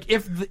 Yeah, like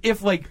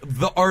if like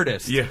The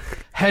Artist Yeah.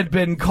 had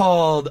been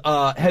called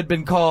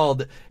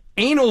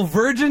Anal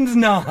Virgins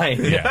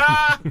 9.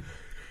 Yeah.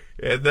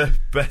 And the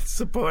best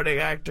supporting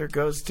actor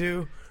goes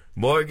to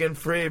Morgan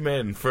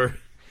Freeman for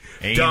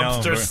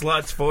Dumpster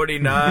Sluts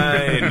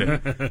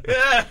 49.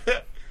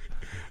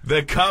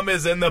 The cum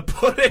is in the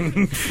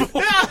pudding.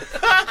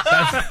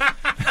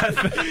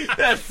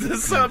 That's the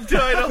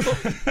subtitle.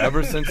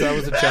 Ever since I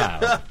was a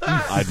child,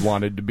 I'd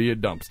wanted to be a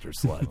dumpster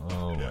slut.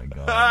 Oh my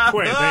god.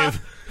 Wait,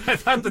 I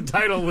thought the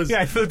title was.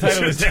 Yeah, I thought the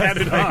title was just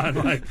added on.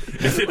 Like,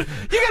 is it?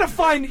 You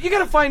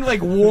gotta find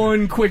like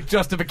one quick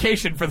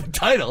justification for the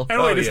title.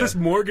 And wait, is yeah. this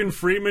Morgan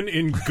Freeman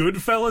in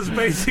Goodfellas,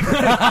 basically?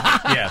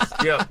 Yes.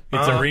 Yep.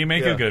 It's a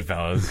remake yeah. of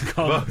Goodfellas.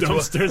 Called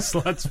Dumpster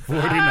Sluts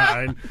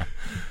 49.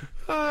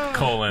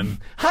 Colon.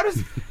 How does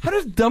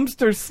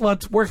dumpster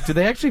sluts work? Do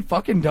they actually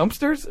fuck in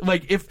dumpsters?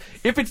 Like if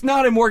it's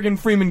not a Morgan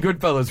Freeman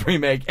Goodfellas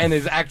remake and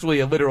is actually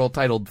a literal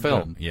titled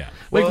film. Yeah.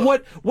 Like Well-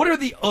 what are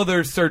the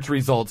other search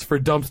results for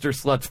Dumpster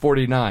Sluts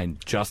 49?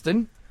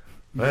 Justin?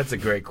 That's a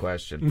great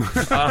question.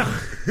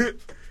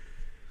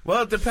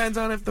 Well, it depends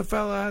on if the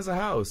fella has a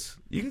house.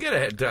 You can get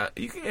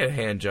a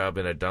hand job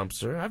in a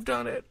dumpster. I've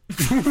done it.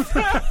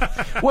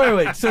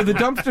 Wait. So the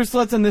dumpster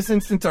sluts in this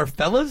instance are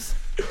fellas?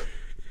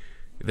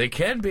 They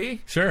can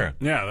be. Sure.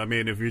 Yeah, I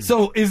mean, if you.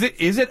 So is it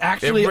It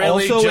actually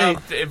really also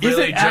jumped. It is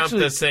really it jumped actually,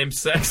 the same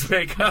sex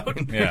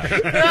makeout. Yeah.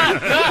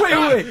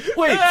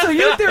 wait. So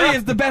your theory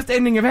is the best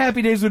ending of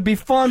Happy Days would be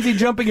Fonzie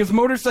jumping his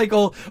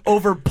motorcycle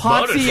over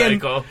Potsy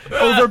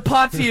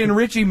and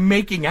Richie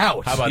making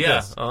out How about Yeah,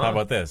 this? How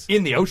about this?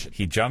 in the ocean.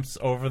 He jumps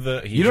over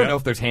the. You don't know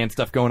if there's hand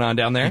stuff going on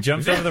down there. He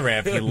jumps over the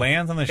ramp. He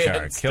lands on the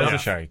shark, kills the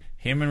stuff. shark.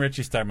 Him and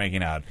Richie start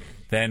making out.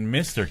 Then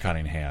Mr.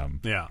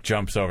 Cunningham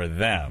jumps over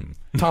them,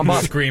 Tom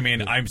Bob.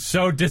 screaming, "I'm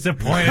so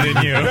disappointed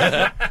in you!"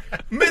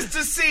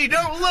 Mr. C,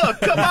 don't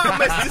look. Come on,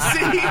 Mr.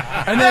 C.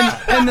 And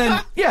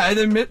then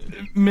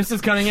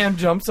Mrs. Cunningham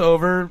jumps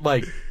over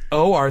like,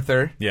 "Oh,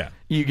 Arthur." Yeah.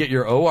 You get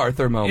your "Oh,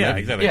 Arthur" moment. Yeah,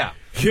 exactly. Yeah.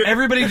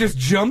 Everybody just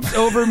jumps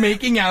over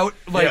making out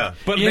like Yeah.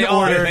 But in they all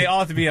order.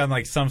 have to be on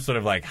like some sort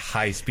of like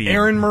high speed.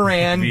 Aaron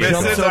Moran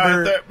vehicle. jumps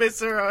over.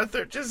 Mr.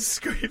 Arthur just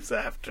screams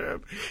after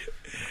him.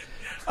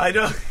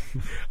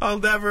 I'll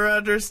never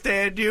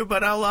understand you,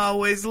 but I'll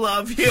always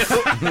love you.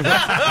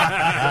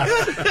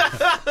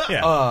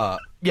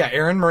 Yeah,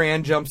 Aaron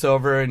Moran jumps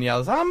over and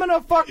yells, "I'm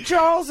gonna fuck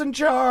Charles in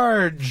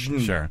charge."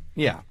 Sure.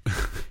 Yeah.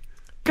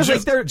 Because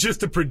like they're just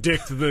to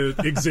predict the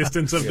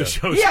existence of the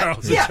show yeah,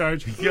 Charles yeah, in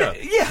Charge.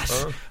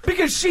 yes,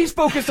 because she's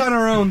focused on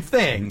her own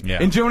thing, Yeah.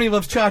 and Joni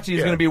Loves Chachi is Yeah.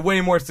 going to be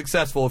way more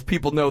successful if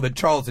people know that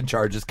Charles in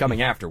Charge is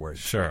coming afterwards.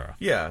 Sure.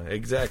 Yeah,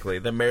 exactly.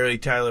 Then Mary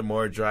Tyler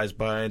Moore drives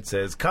by and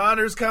says,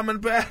 "Connor's coming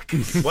back.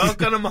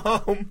 Welcome him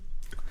home."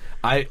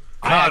 I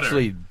Connor.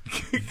 actually.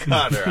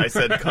 Connor. I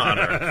said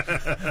Connor.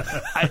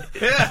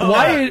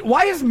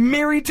 Why is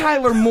Mary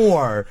Tyler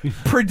Moore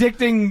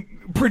predicting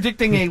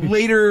a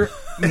later,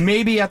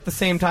 maybe at the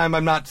same time,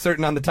 I'm not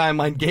certain on the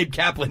timeline, Gabe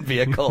Kaplan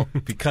vehicle?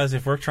 Because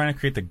if we're trying to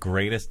create the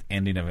greatest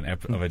ending of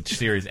of a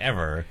series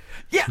ever,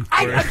 Yeah,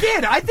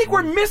 I think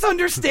we're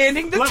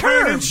misunderstanding the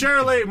Laverne term. and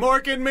Shirley,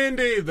 Mork and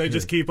Mindy. They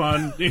just keep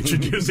on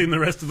introducing the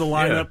rest of the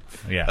lineup.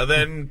 yeah, And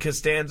then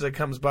Costanza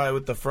comes by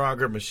with the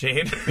Frogger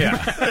machine.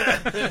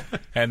 yeah,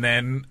 and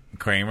then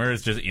Kramer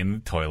is just in the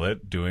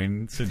toilet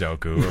doing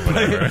Sudoku or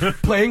whatever.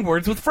 Playing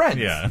Words with Friends.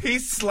 Yeah, He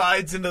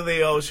slides into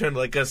the ocean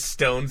like a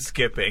stone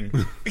skipping.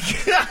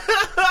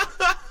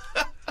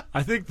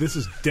 I think this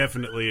is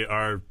definitely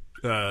our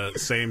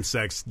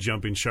same-sex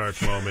jumping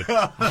shark moment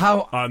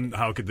How on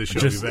How Could This Show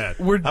Just- Be Bad?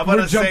 we're How about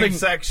we're a jumping.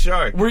 same-sex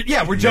shark? We're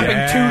jumping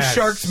Yes.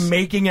 two sharks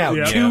making out.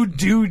 Yeah. Two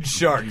dude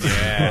sharks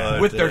Yeah.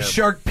 with their damn.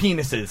 shark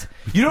penises.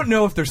 You don't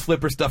know if there's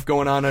flipper stuff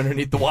going on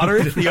underneath the water.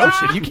 It's the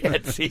ocean. You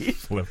can't see.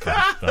 flipper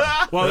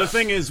stuff. Well, the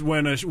thing is,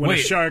 when a Wait,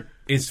 shark...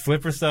 is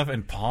flipper stuff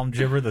and palm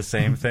gibber the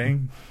same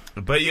thing?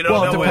 But you don't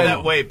Well, it know where depends.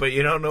 that. Wait, but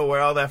you don't know where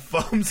all that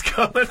foam's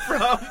coming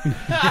from.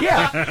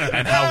 Yeah.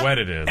 And how wet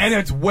it is? And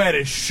it's wet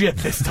as shit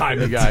this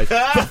time, you guys.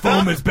 The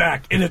foam is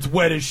back, and it's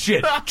wet as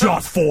shit.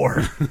 Jaws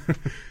 4.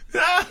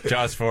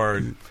 Jaws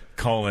for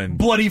colon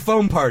Bloody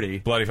foam party.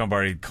 bloody fun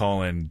party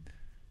colon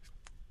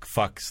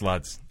fuck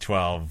sluts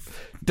 12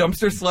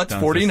 Dumpster Sluts Dumpster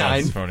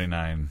 49. Sluts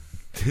 49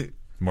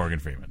 Morgan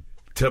Freeman.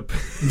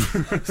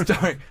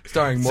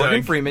 Starring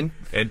Morgan Freeman.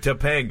 And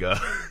Topanga.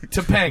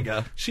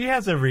 Topanga. She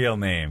has a real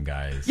name,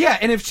 guys. Yeah,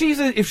 and if she's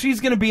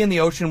going to be in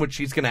the ocean, which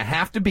she's going to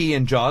have to be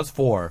in Jaws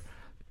 4,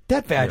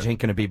 that vag ain't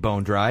going to be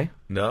bone dry.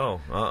 No.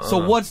 So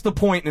what's the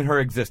point in her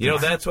existence? You know,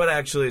 that's what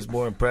actually is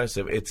more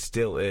impressive. It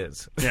still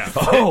is. Yeah.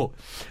 Oh,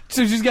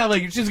 so she's got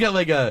like a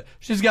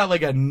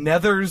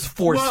Nethers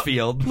force Well,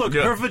 field. Look,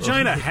 Yeah. her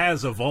vagina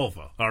has a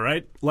vulva, all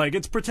right? Like,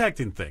 it's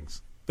protecting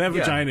things. That Yeah,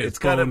 vagina is it's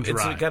got bone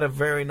dry. It's got a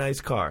very nice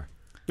car.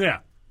 Yeah.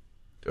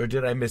 Or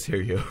did I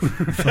mishear you?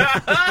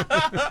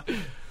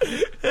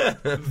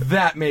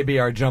 That may be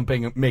our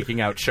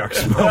making out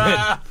sharks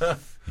moment.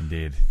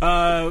 Indeed.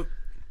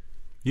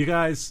 You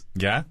guys,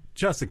 Yeah?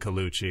 Justin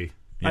Colucci,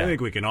 Yeah. I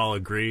think we can all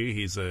agree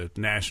he's a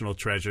national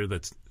treasure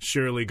that's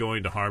surely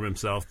going to harm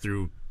himself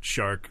through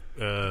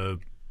shark-related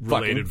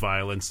Fucking.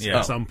 violence Yeah.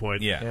 at some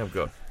point. Yeah. Yeah,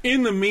 go.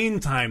 In the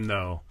meantime,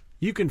 though,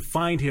 you can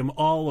find him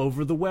all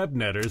over the web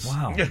netters.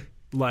 Wow.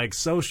 Like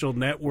social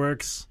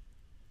networks,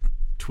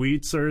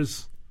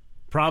 tweetsers.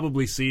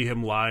 Probably see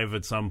him live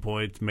at some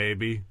point,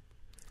 maybe.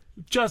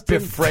 Justin,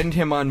 Befriend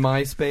him on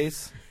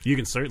MySpace. you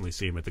can certainly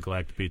see him at the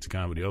Galactic Pizza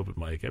Comedy Open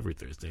Mic every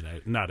Thursday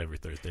night. Not every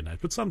Thursday night,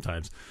 but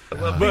sometimes.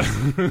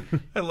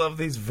 I love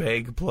these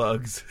vague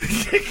plugs.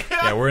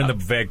 Yeah, we're in the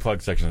vague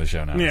plug section of the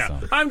show now. Yeah,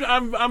 So.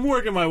 I'm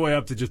working my way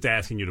up to just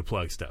asking you to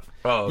plug stuff.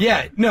 Oh, okay.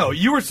 Yeah, no,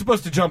 you were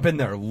supposed to jump in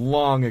there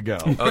long ago.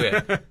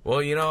 Okay.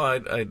 Well, you know,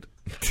 I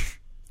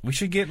We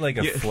should get like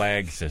a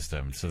flag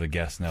system so the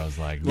guest knows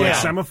like Like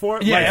semaphore?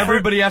 Yeah, Like,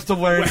 everybody has to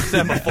learn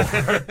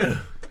semaphore.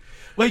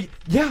 Like,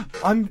 yeah,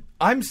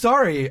 I'm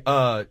sorry,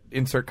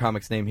 insert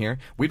comic's name here.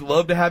 We'd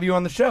love to have you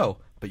on the show,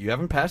 but you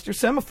haven't passed your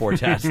semaphore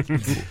test.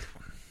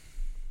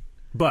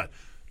 But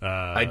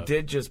I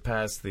did just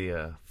pass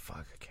the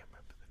fuck, I can't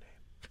remember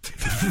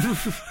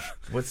the name.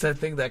 What's that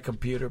thing that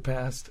computer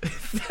passed?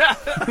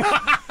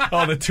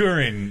 Oh, the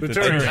touring. The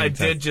touring I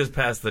test. did just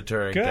pass the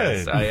Turing Good.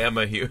 test. I am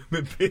a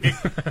human being.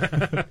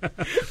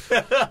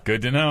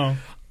 Good to know.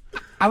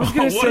 I was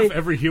going to what say if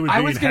every human I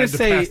being was had gonna to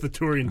say pass the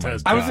Turing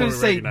test? I was going before to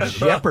we say recognize it?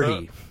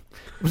 Jeopardy.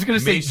 I was going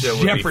to say Misha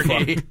would be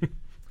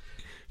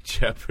Jeopardy.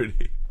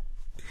 Jeopardy.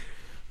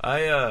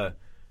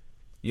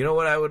 You know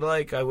what I would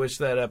like? I wish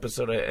that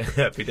episode of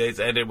Happy Days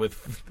ended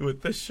with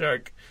the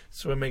shark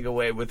swimming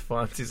away with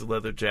Fonzie's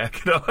leather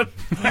jacket on.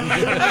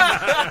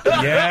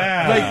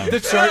 Yeah.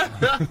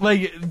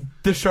 Like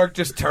the shark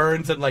just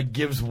turns and like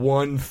gives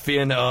one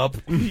fin up.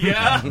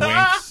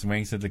 Yeah.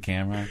 winks at the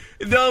camera.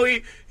 No, he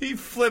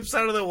flips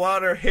out of the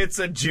water, hits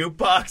a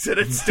jukebox, and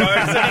it starts.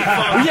 And he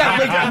falls. Yeah,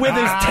 like with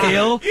his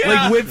tail,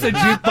 like whips a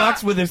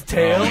jukebox with his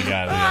tail, Oh my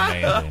god,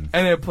 that'd be amazing.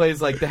 and it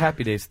plays like the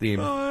Happy Days theme.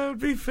 Oh, that would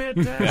be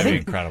fantastic. That'd be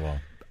incredible.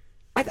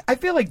 I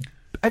feel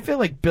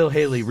like Bill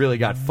Haley really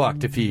got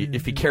fucked if he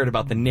cared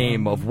about the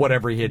name of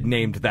whatever he had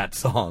named that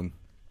song,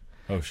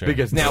 Oh sure.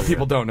 because now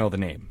people don't know the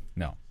name.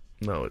 no.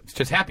 No, It's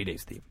just Happy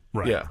Days theme.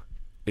 Right. yeah.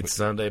 It's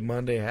Sunday,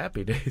 Monday,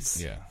 Happy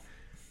Days. Yeah.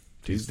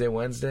 Tuesday,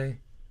 Wednesday,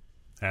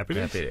 Happy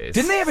days? Happy Days.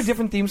 Didn't they have a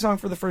different theme song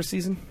for the first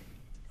season?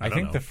 I don't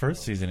think know. the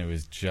first season it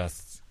was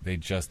just they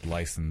just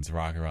licensed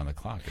Rock Around the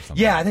Clock or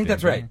something. Yeah, I think didn't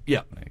that's right. they?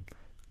 Yeah. Like,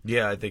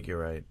 Yeah, I think you're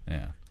right.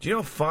 yeah. Do you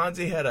know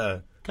Fonzie had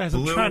a Guys,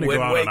 I'm Blue trying to Wind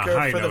go out on a Waker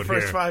high for the note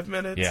first here. 5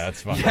 minutes. Yeah,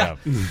 it's fucked Yeah, up.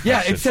 yeah.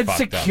 That It shit's said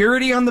fucked up.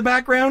 security on the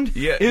background.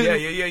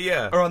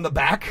 Yeah. Or on the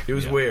back. It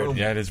was weird.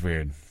 Yeah, it is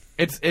weird.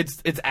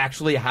 It's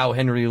actually how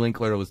Henry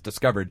Winkler was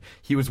discovered.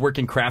 He was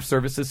working craft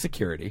services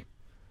security,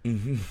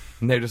 and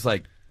they're just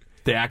like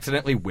they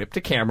accidentally whipped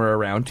a camera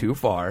around too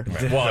far.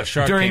 Well, a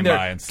shark came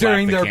by and slapped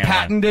during the their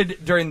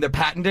camera.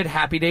 patented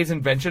Happy Days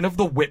invention of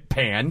the whip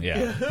pan.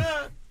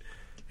 Yeah.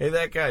 Hey,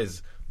 that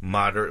guy's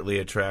moderately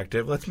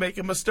attractive. Let's make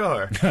him a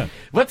star.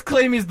 Let's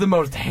claim he's the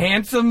most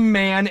handsome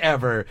man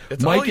ever.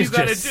 It's all Mike you is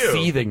gotta just do.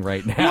 seething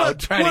right now,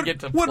 trying to get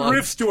to what plugs.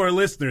 riffs do our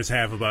listeners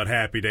have about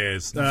Happy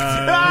Days?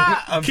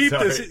 I'm keep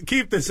sorry.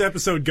 this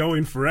episode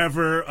going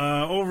forever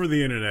over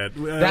the internet.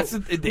 That's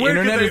the where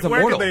internet could is they, Where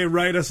immortal. can they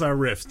write us our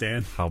riffs,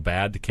 Dan?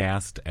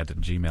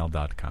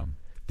 Howbadcast@gmail.com.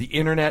 The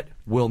internet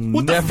will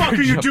What never. the fuck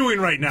are you jump- doing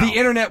right now? The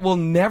internet will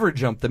never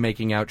jump the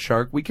making out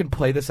shark. We can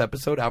play this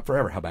episode out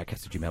forever.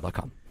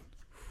 Howbadcast@gmail.com.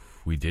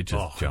 We did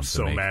just Oh, I'm jump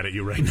so the mad at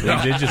you right We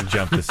now. did just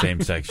jump the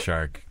same-sex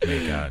shark.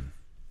 Make God.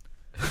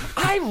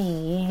 I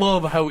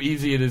love how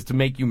easy it is to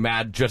make you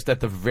mad just at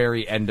the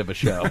very end of a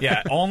show.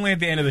 Yeah, only at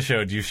the end of the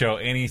show do you show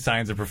any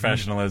signs of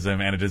professionalism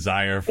and a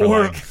desire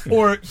for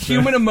or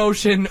human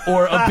emotion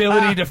or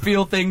ability to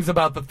feel things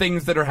about the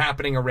things that are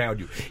happening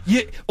around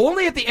you.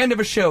 Only at the end of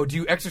a show do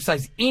you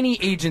exercise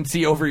any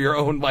agency over your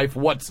own life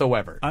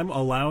whatsoever. I'm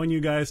allowing you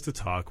guys to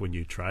talk when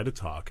you try to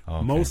talk,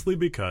 Okay. mostly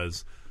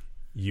because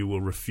you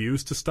will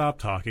refuse to stop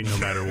talking no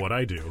matter what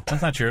I do.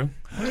 That's not true.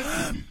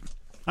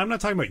 I'm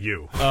not talking about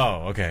you.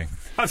 Oh, okay.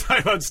 I'm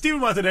talking about Steven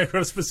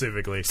Montenegro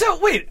specifically. So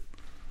wait,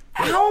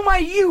 how am I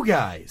you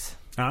guys?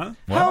 Huh?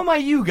 How am I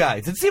you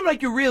guys? It seemed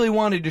like you really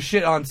wanted to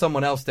shit on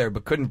someone else there,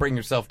 but couldn't bring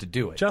yourself to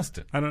do it.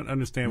 Justin. I don't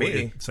understand what Me?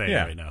 you're saying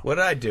Yeah. right now. What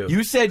did I do?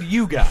 You said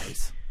you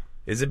guys.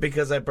 Is it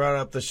because I brought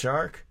up the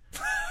shark?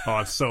 Oh,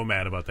 I'm so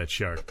mad about that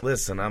shark.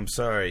 Listen, I'm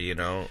sorry,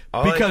 All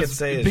I Because- can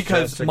say is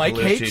because Mike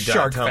hates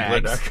shark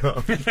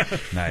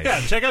justincalucci.tumblr.com. Nice. Yeah,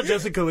 check out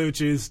Justin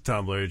Colucci's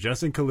Tumblr.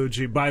 Justin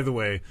Colucci, by the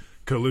way,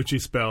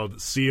 Colucci spelled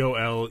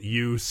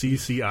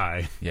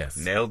Colucci. Yes.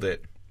 Nailed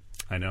it.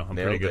 I know, I'm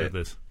Nailed pretty good it. at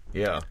this.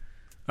 Yeah.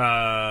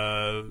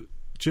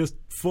 Just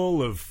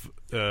full of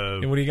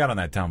Hey, what do you got on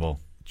that tumble?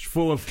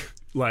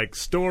 like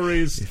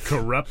stories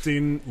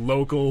corrupting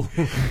local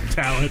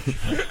talent.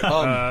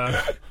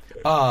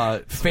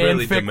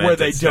 Really Fanfic where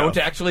they demented don't stuff.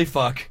 actually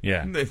fuck.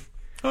 Yeah.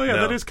 Oh yeah,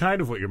 No. that is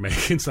kind of what you're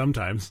making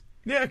sometimes.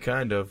 Yeah,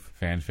 kind of.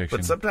 Fan fiction.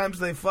 But sometimes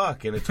they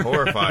fuck, and it's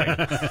horrifying.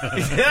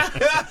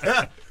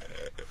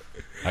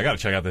 I got to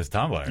check out this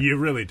Tumblr. You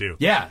really do.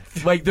 Yeah,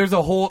 like there's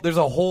a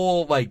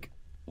whole like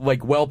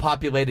well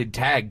populated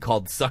tag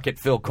called "Suck It,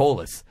 Phil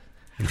Colas."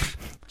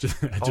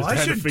 Just, I had to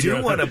should figure do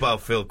out one how-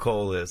 about Phil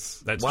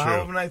Colas. That's Why true.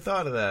 haven't I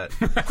thought of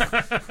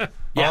that?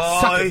 Yeah,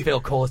 Oh, suck it, Phil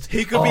Colas.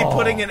 He could be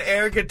putting an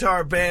air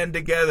guitar band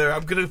together.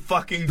 I'm gonna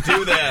fucking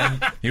do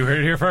that. You heard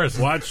it here first.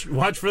 Watch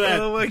for that.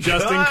 Oh my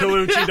God.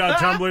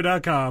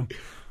 JustinColucci.tumblr.com.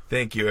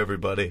 Thank you,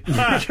 everybody.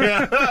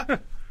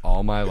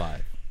 All my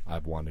life,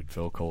 I've wanted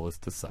Phil Colas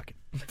to suck it.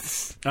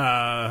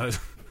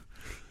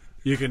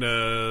 You can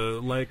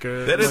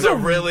That is a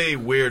really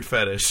weird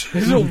fetish.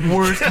 This is the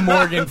worst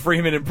Morgan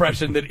Freeman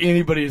impression that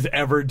anybody has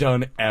ever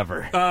done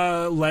ever.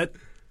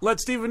 let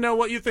Steven know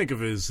what you think of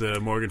his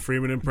Morgan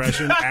Freeman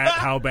impression at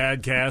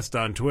HowBadCast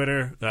on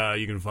Twitter.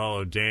 You can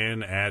follow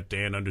Dan at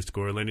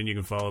Dan_Linden. You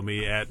can follow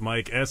me at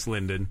Mike S.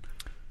 Linden.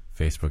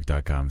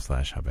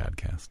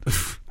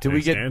 Facebook.com/howbadcast. Did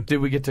we Dan?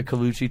 get to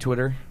Colucci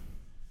Twitter?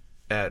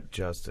 At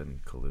Justin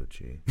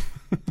Colucci.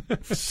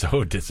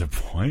 So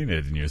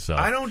disappointed in yourself.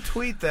 I don't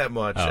tweet that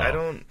much. Oh. I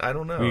don't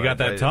know. You got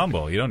that I-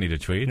 tumble. You don't need to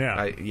tweet.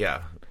 Yeah.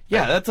 Yeah.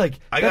 Yeah, that's like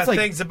I that's got like,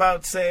 things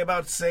about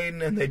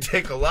Satan, and they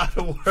take a lot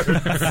of work.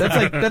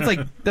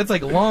 that's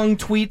like long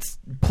tweets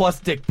plus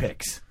dick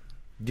pics.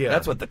 Yeah.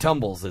 That's what the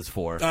tumbles is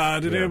for.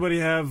 Did anybody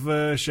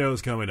have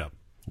shows coming up?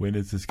 When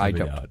is this I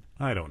coming don't- out?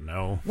 I don't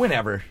know.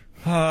 Whenever.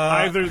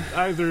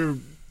 Either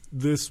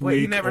this Well,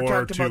 you week never or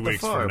talked 2 about the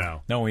weeks farm. from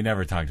now. No, we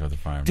never talked about the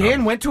farm.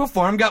 Dan went to a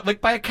farm, got licked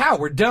by a cow.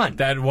 We're done.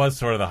 That was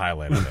sort of the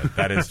highlight of it.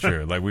 That is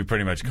true. Like, we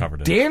pretty much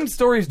covered it. Dan's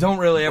stories don't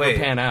really ever Wait,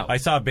 pan out. I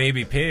saw a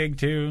baby pig,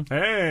 too.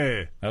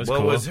 Hey, That was What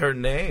cool. was her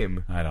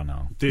name? I don't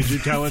know. did you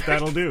tell it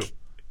that'll do?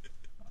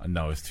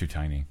 No, it's too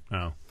tiny.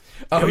 Oh.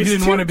 Oh, you was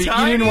didn't too want to be. You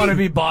didn't tiny? want to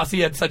be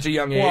bossy at such a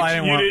young age. Well, I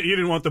didn't want... You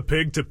didn't want the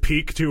pig to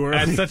peak too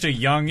At early. such a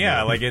young,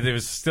 like, it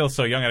was still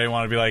so young, I didn't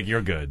want to be like,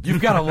 you're good.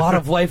 You've got a lot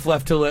of life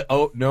left to live.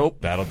 Oh, nope.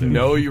 That'll do.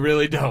 No, you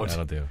really don't.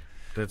 That'll do.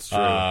 That's true.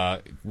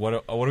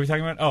 What are we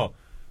talking about?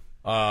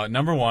 Oh,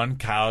 number one,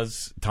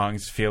 cows'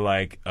 tongues feel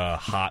like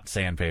hot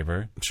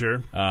sandpaper.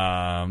 Sure.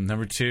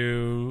 Number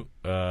two,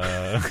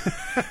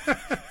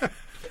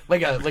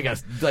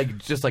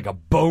 Just like a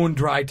bone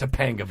dry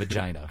Topanga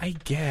vagina. I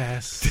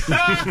guess.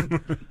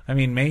 I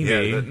mean, maybe.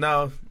 yeah.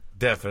 No,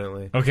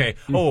 definitely. Okay.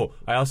 Oh,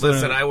 I also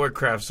Listen, I work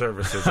craft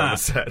services on the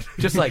set.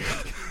 just like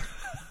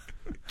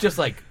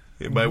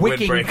My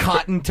wicking windbreaker.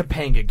 cotton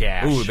Topanga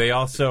gash. Ooh, they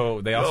also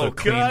Oh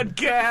clean. God,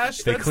 Gash!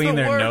 They That's clean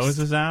the their worst.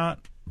 noses out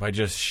by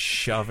just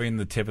shoving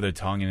the tip of their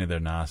tongue into their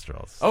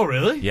nostrils. Oh,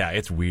 really? Yeah,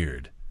 it's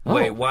weird.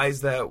 Wait, why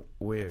is that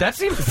weird? That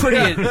seems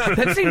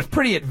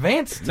pretty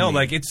advanced. No,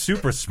 like it's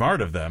super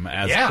smart of them.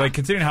 As Yeah. like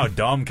considering how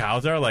dumb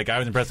cows are, like I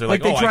was impressed. They're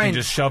like, they I try can and-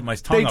 just shove my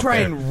tongue They up try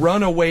there. and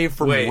run away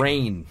from Wait.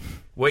 rain.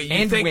 Wait, you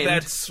and think wind.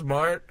 that's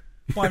smart?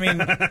 Well, I mean,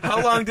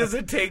 How long does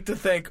it take to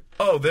think,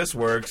 oh, this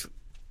works?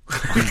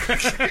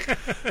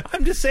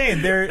 I'm just saying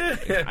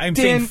I'm Dan-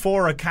 saying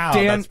for a cow.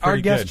 Dan, that's pretty our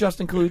guest good.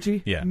 Justin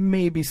Colucci, Yeah.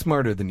 may be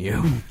smarter than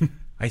you.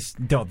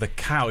 No, the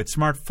cow. It's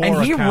smart for And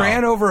a he cow.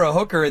 ran over a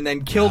hooker and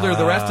then killed her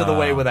the rest of the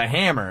way with a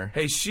hammer.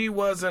 Hey, she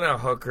wasn't a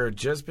hooker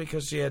just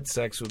because she had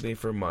sex with me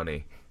for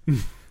money.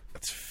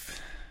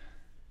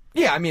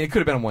 Yeah, I mean, it could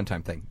have been a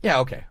one-time thing. Yeah,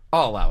 okay.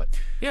 I'll allow it.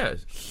 Yeah.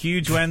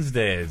 Huge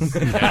Wednesdays.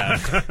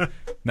 Yeah.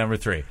 Number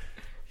 3.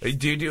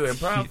 Do you do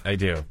improv? I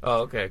do.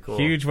 Oh, okay, cool.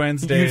 Huge You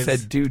Wednesdays.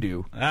 said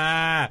doo-doo.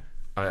 Ah.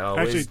 I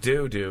always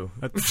Actually- do.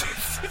 I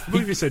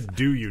believe you said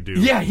 "do you do?"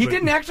 Yeah, he but-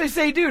 didn't actually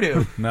say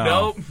doo-doo. No.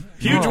 Nope.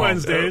 Huge No.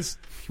 Wednesdays.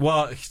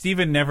 Well,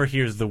 Steven never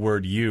hears the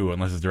word "you"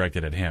 unless it's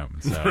directed at him.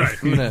 So. Right.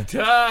 I'm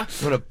Duh.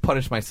 gonna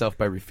punish myself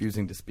by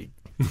refusing to speak.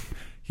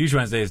 Huge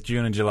Wednesdays,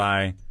 June and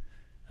July.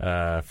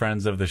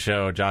 Friends of the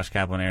show, Josh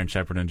Kaplan, Aaron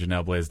Shepard, and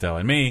Janelle Blaisdell,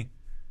 and me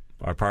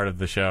are part of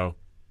the show.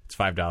 It's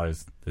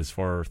 $5. There's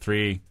for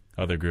 3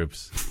 other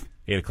groups.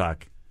 8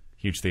 o'clock,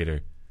 huge theater,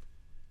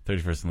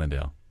 31st and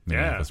Lindale,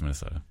 Minneapolis,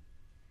 Minnesota.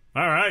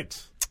 All right.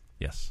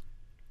 Yes.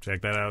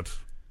 Check that out.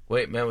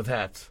 Wait, Men with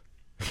Hats.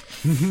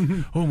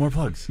 Oh, more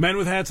plugs. Men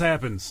with Hats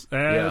happens at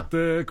Yeah.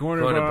 the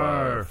Corner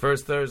Bar.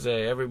 First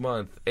Thursday every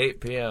month, 8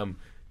 p.m.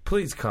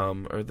 Please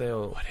come, or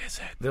What is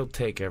it? they'll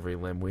take every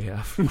limb we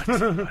have.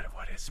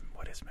 What is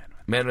Man?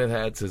 Men with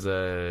Hats is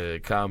a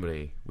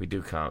comedy. We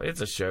do comedy.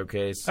 It's a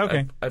showcase.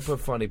 Okay. I put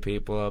funny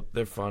people up.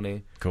 They're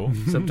funny. Cool.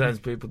 Sometimes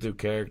people do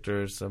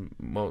characters.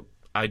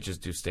 I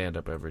just do stand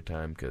up every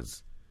time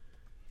because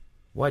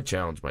why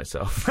challenge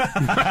myself?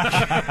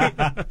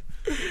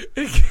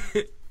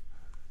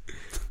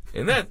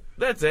 And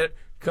that's it.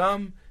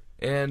 Come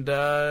and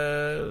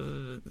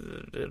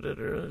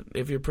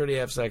if you're pretty,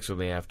 have sex with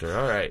me after.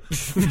 All right.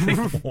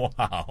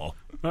 Wow.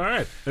 All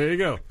right. There you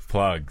go.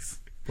 Plugs.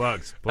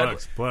 Plugs.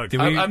 Did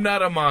we- I'm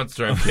not a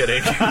monster. I'm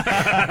kidding.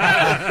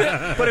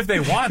 But if they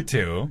want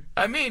to,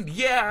 I mean,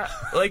 yeah,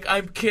 like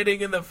I'm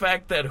kidding in the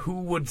fact that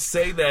who would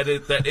say that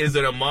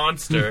isn't a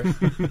monster?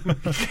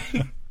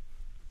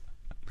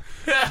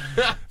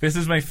 this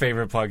is my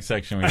favorite plug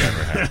section we've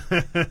ever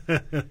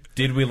had.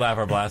 Did we laugh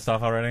our blast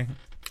off already?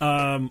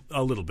 A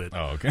little bit.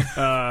 Oh,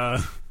 okay.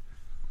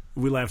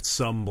 We laughed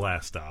some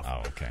blast off.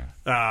 Oh, okay.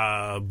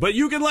 But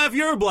you can laugh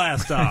your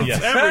blast off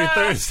Yes. every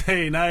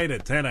Thursday night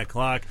at 10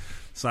 o'clock.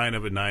 Sign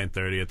up at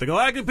 9:30 at the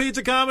Galactic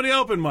Pizza Comedy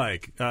Open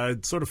Mic.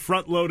 Sort of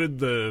front-loaded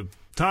the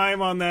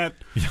time on that.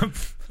 Yep.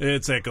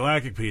 It's at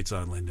Galactic Pizza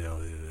on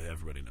Lindale.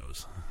 Everybody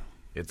knows.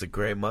 It's a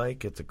great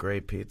mic. It's a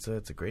great pizza.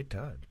 It's a great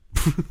time.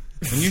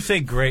 When you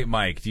say great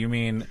Mike, do you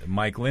mean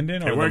Mike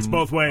Linden? Or It works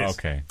both ways.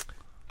 Okay.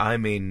 I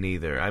mean,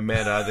 neither. I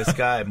met this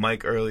guy,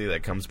 Mike Early,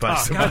 that comes by.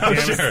 Oh, so God much.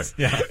 damn it. Sure.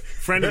 Yeah.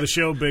 Friend of the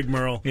show, Big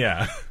Merle.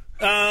 Yeah.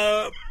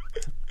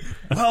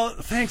 Well,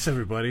 thanks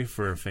everybody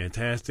for a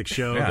fantastic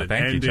show Yeah, that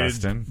thank you, ended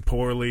Justin.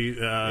 poorly.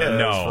 Yeah, that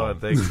No. was fun.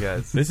 Thanks,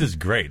 guys. This is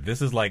great.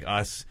 This is like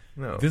us.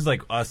 No. This is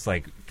like us,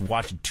 like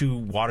watching 2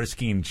 water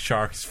skiing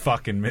sharks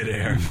fucking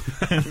midair.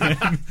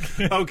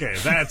 Okay,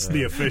 that's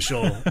the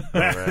official.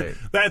 right.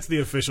 That's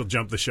the official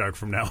jump the shark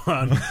from now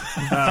on.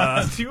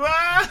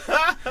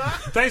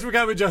 Thanks for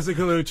coming, Justin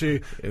Colucci.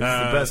 It was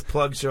the best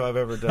plug show I've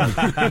ever done.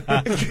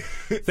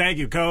 Thank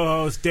you,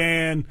 co-host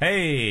Dan.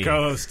 Hey.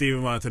 Co-host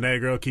Steven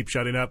Montenegro. Keep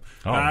shutting up.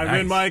 Oh, I've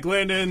been nice. Mike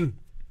Linden.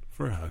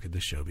 For How Could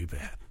This Show Be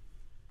Bad?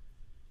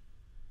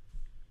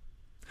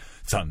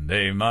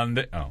 Sunday,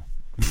 Monday. Oh.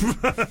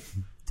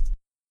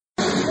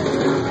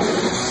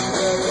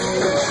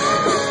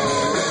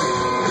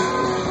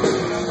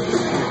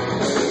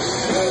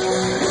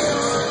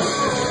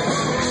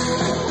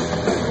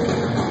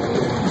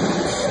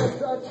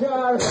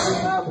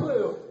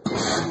 Blue.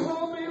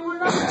 Told me we're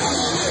not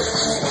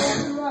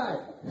right.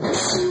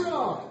 You're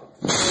wrong.